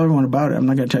tell everyone about it. I'm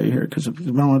not going to tell you here because I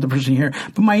don't want the person here.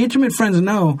 But my intimate friends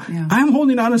know I'm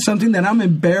holding on to something that I'm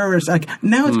embarrassed. Like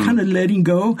now it's kind of letting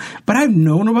go. But I've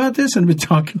known about this and been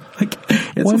talking like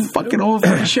it's a fucking old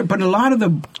shit. But a lot of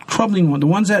the troubling ones,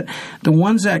 the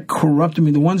ones that corrupted me,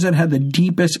 the ones that had the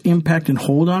deepest impact and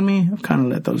hold on me, I've kind of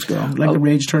let those go. Like the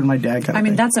rage toward my dad. I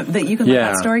mean, that you can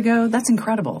let that story go. That's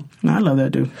incredible. No, I love that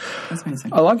dude. That's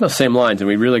amazing. Along those same lines, and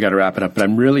we really got to wrap it up. But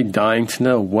I'm really dying to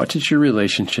know, what is your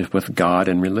relationship with God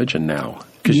and religion now?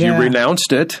 Because you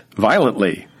renounced it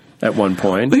violently at one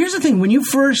point. But here's the thing. When you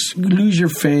first lose your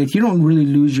faith, you don't really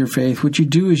lose your faith. What you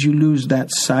do is you lose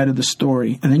that side of the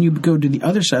story, and then you go to the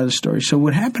other side of the story. So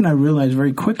what happened, I realized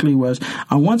very quickly, was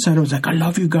on one side I was like, I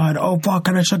love you, God. Oh, fuck,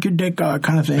 can I suck your dick, God,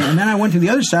 kind of thing. And then I went to the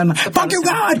other side and I'm like, fuck you,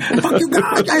 God. Fuck you,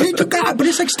 God. I hate you, God. But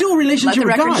it's like still a relationship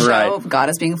with God. Let the record show God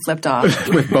is being flipped off.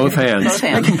 With both hands. Both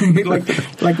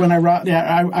hands. like when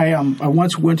I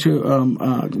once went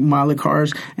to Miley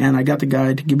Cars, and I got the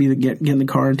guy to get in the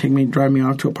car and drive me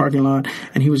off to a parking lot,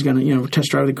 and he was going to,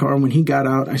 test drive the car. And when he got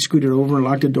out, I scooted over and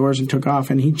locked the doors and took off.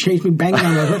 And he chased me banging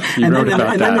on the hood. And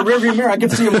then the rearview mirror, I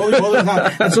could see him all the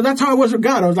time. And so that's how I was with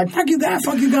God. I was like, fuck you,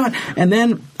 God. And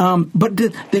then, but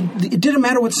it didn't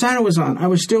matter what side I was on. I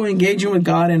was still engaging with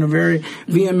God in a very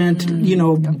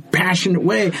vehement, passionate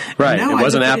way. Right. It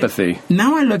wasn't apathy.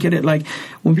 Now I look at it like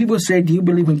when people say, do you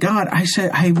believe in God? I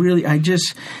say,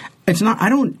 it's not, I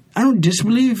don't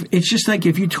disbelieve. It's just like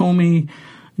if you told me,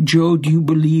 Joe, do you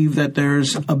believe that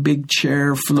there's a big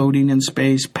chair floating in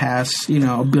space past,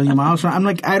 a billion miles? I'm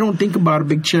like, I don't think about a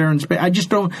big chair in space. I just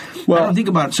don't. I don't think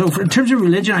about it. So, in terms of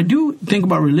religion, I do think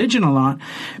about religion a lot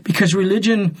because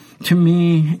religion to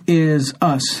me is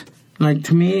us. Like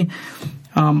to me,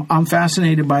 I'm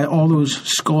fascinated by all those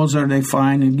skulls that they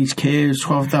find in these caves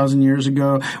 12,000 years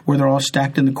ago where they're all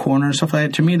stacked in the corner and stuff like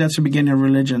that. To me, that's the beginning of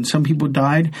religion. Some people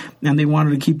died and they wanted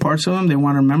to keep parts of them. They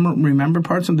want to remember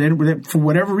parts of them. For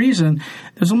whatever reason,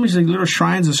 there's almost like little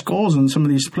shrines of skulls in some of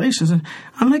these places. And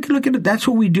I'm like, look at it. That's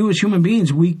what we do as human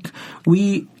beings.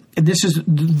 This is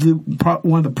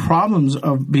one of the problems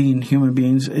of being human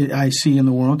beings I see in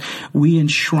the world. We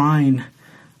enshrine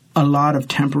a lot of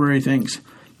temporary things,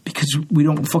 because we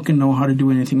don't fucking know how to do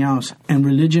anything else. And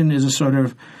religion is a sort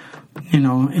of,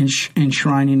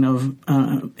 enshrining of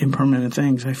impermanent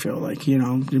things, I feel like,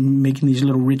 making these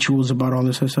little rituals about all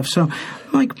this other stuff. So,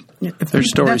 like, there's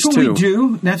stories that's what too. We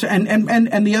do.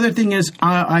 And the other thing is,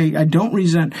 I don't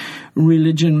resent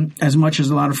religion as much as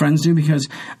a lot of friends do, because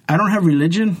I don't have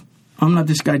religion. I'm not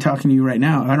this guy talking to you right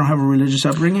now. I don't have a religious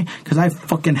upbringing because I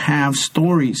fucking have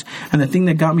stories. And the thing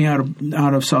that got me out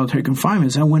of solitary confinement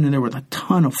is I went in there with a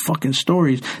ton of fucking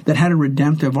stories that had a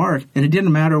redemptive arc. And it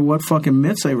didn't matter what fucking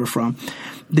myths they were from.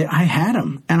 I had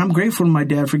them. And I'm grateful to my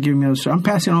dad for giving me those stories. I'm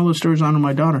passing all those stories on to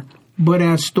my daughter. But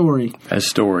as story. As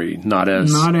story, not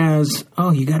as, oh,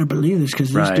 you got to believe this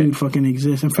because this dude fucking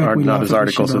exists. In fact, not as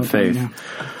articles of faith.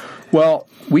 Well,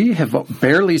 we have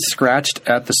barely scratched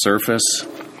at the surface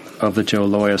of the Joe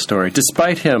Loya story,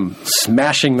 despite him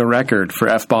smashing the record for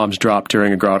F-bombs dropped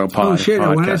during a GrottoPod podcast. Oh, shit.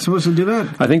 Why not supposed to do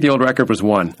that? I think the old record was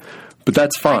 1, but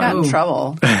that's fine. I got in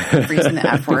trouble for using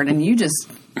the F word, and you just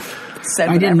said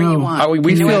whatever you want.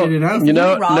 We feel, you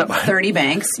rob 30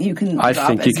 banks, you can I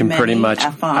think you can pretty much.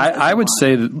 I would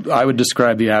say that I would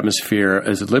describe the atmosphere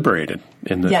as liberated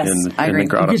in the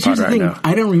GrottoPod right now.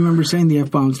 I don't remember saying the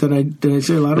F-bombs. Did I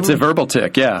say a lot of them? It's a verbal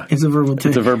tick, yeah. It's a verbal tick.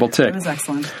 It's a verbal tick. It was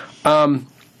excellent.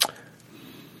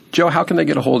 Joe, how can they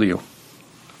get a hold of you?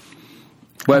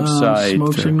 Website,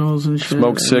 smoke signals and shit.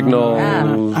 Smoke signals.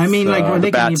 I mean,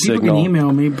 people can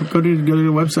email me. Go to the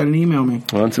website and email me.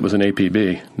 Once it was an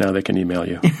APB. Now they can email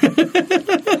you.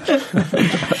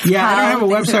 Yeah, I don't have a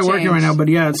website working right now, but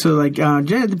yeah. So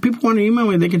the people want to email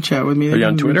me, they can chat with me. Are you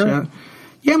on Twitter?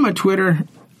 Yeah, my Twitter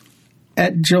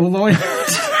at Joe Loya.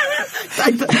 I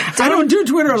don't do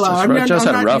Twitter a lot. Just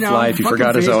had a rough life. He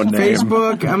forgot his own name.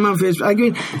 Facebook. I'm on Facebook.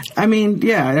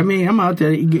 I'm out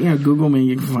there. Google me.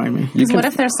 You can find me. What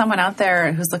if there's someone out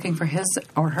there who's looking for his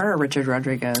or her Richard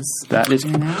Rodriguez? That is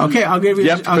okay. I'll give you.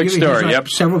 Quick story. Yep.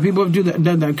 Several people have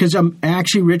done that because I'm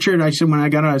actually Richard. I said when I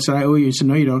got out, I said I owe you. He said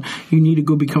no, you don't. You need to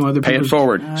go become other people. Pay it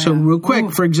forward. So real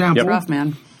quick, for example, rough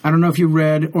man. I don't know if you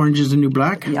read Orange is the New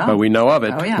Black. Yeah. But we know of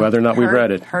it, whether or not we've read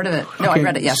it. Heard of it. No, I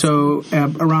read it, yes. So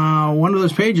around one of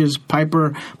those pages,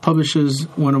 Piper publishes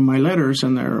one of my letters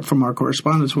in there from our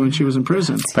correspondence when she was in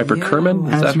prison. Piper Kerman?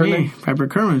 Is that her name? Piper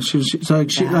Kerman.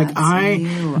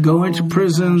 I go into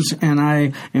prisons and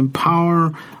I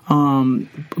empower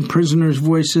prisoners'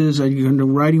 voices. I go into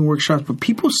writing workshops, but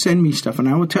people send me stuff, and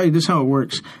I will tell you this is how it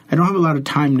works. I don't have a lot of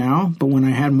time now, but when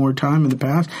I had more time in the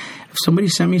past, if somebody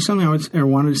sent me something or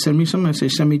wanted to send me something, I'd say,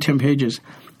 send me 10 pages.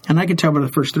 And I could tell by the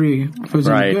first 3 if it was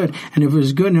any good. And if it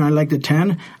was good and I liked the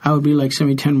 10, I would be like, send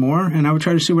me 10 more. And I would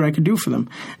try to see what I could do for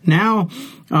them. Now,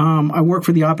 I work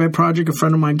for the Op-Ed Project. A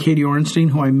friend of mine, Katie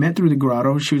Orenstein, who I met through the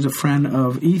Grotto. She was a friend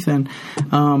of Ethan.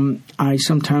 I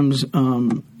sometimes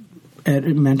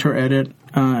mentor edit.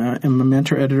 I'm a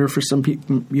mentor editor for some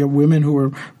people, women who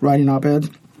are writing op-eds.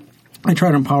 I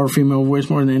try to empower female voice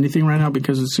more than anything right now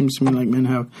because it seems to me like men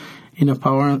have enough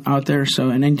power out there. So,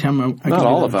 and anytime I not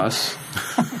all of us.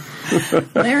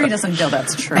 Larry doesn't feel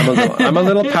that's true. I'm a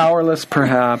little powerless,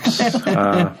 perhaps,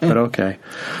 but okay.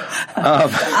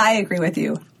 I agree with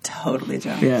you totally,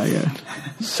 Joe. Yeah.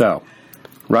 So,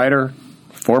 writer,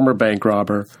 former bank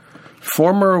robber,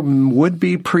 former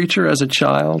would-be preacher as a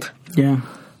child. Yeah.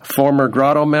 Former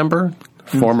Grotto member,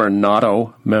 former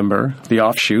Notto member, the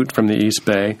offshoot from the East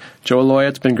Bay. Joe Loya,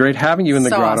 it's been great having you in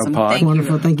the GrottoPod. Awesome.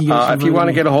 Wonderful. Thank you guys. If you want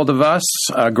to get a hold of us,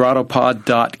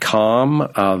 GrottoPod.com,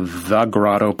 the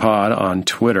GrottoPod on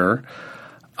Twitter.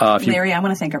 Larry, I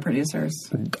want to thank our producers.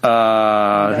 Did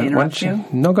I interrupt you?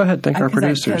 No, go ahead. Thank our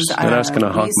producers. And I was going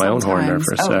to honk my own horn there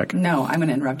for a sec. No, I'm going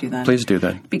to interrupt you then. Please do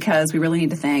then. Because we really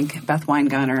need to thank Beth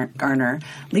Weingarner,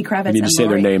 Lee Kravitz, you need to say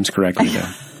their names correctly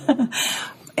then.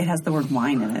 It has the word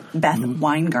wine in it. Beth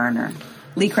Weingarner,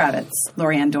 Lee Kravitz,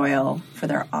 Lorianne Doyle for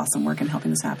their awesome work in helping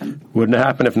this happen. Wouldn't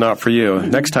happen if not for you.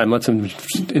 Next time, let's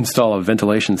install a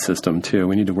ventilation system, too.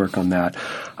 We need to work on that.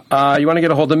 You want to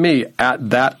get a hold of me at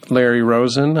that Larry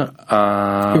Rosen.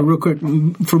 Real quick,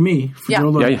 for me,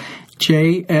 Joe Loya,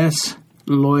 JS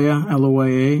Loya,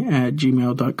 Loya, at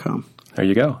gmail.com. There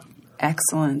you go.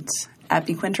 Excellent. At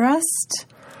Bequinterest,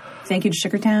 thank you to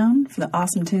Sugartown for the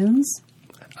awesome tunes.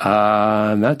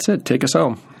 And that's it. Take us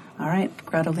home. All right,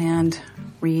 Grottoland,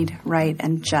 read, write,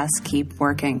 and just keep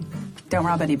working. Don't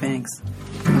rob any banks.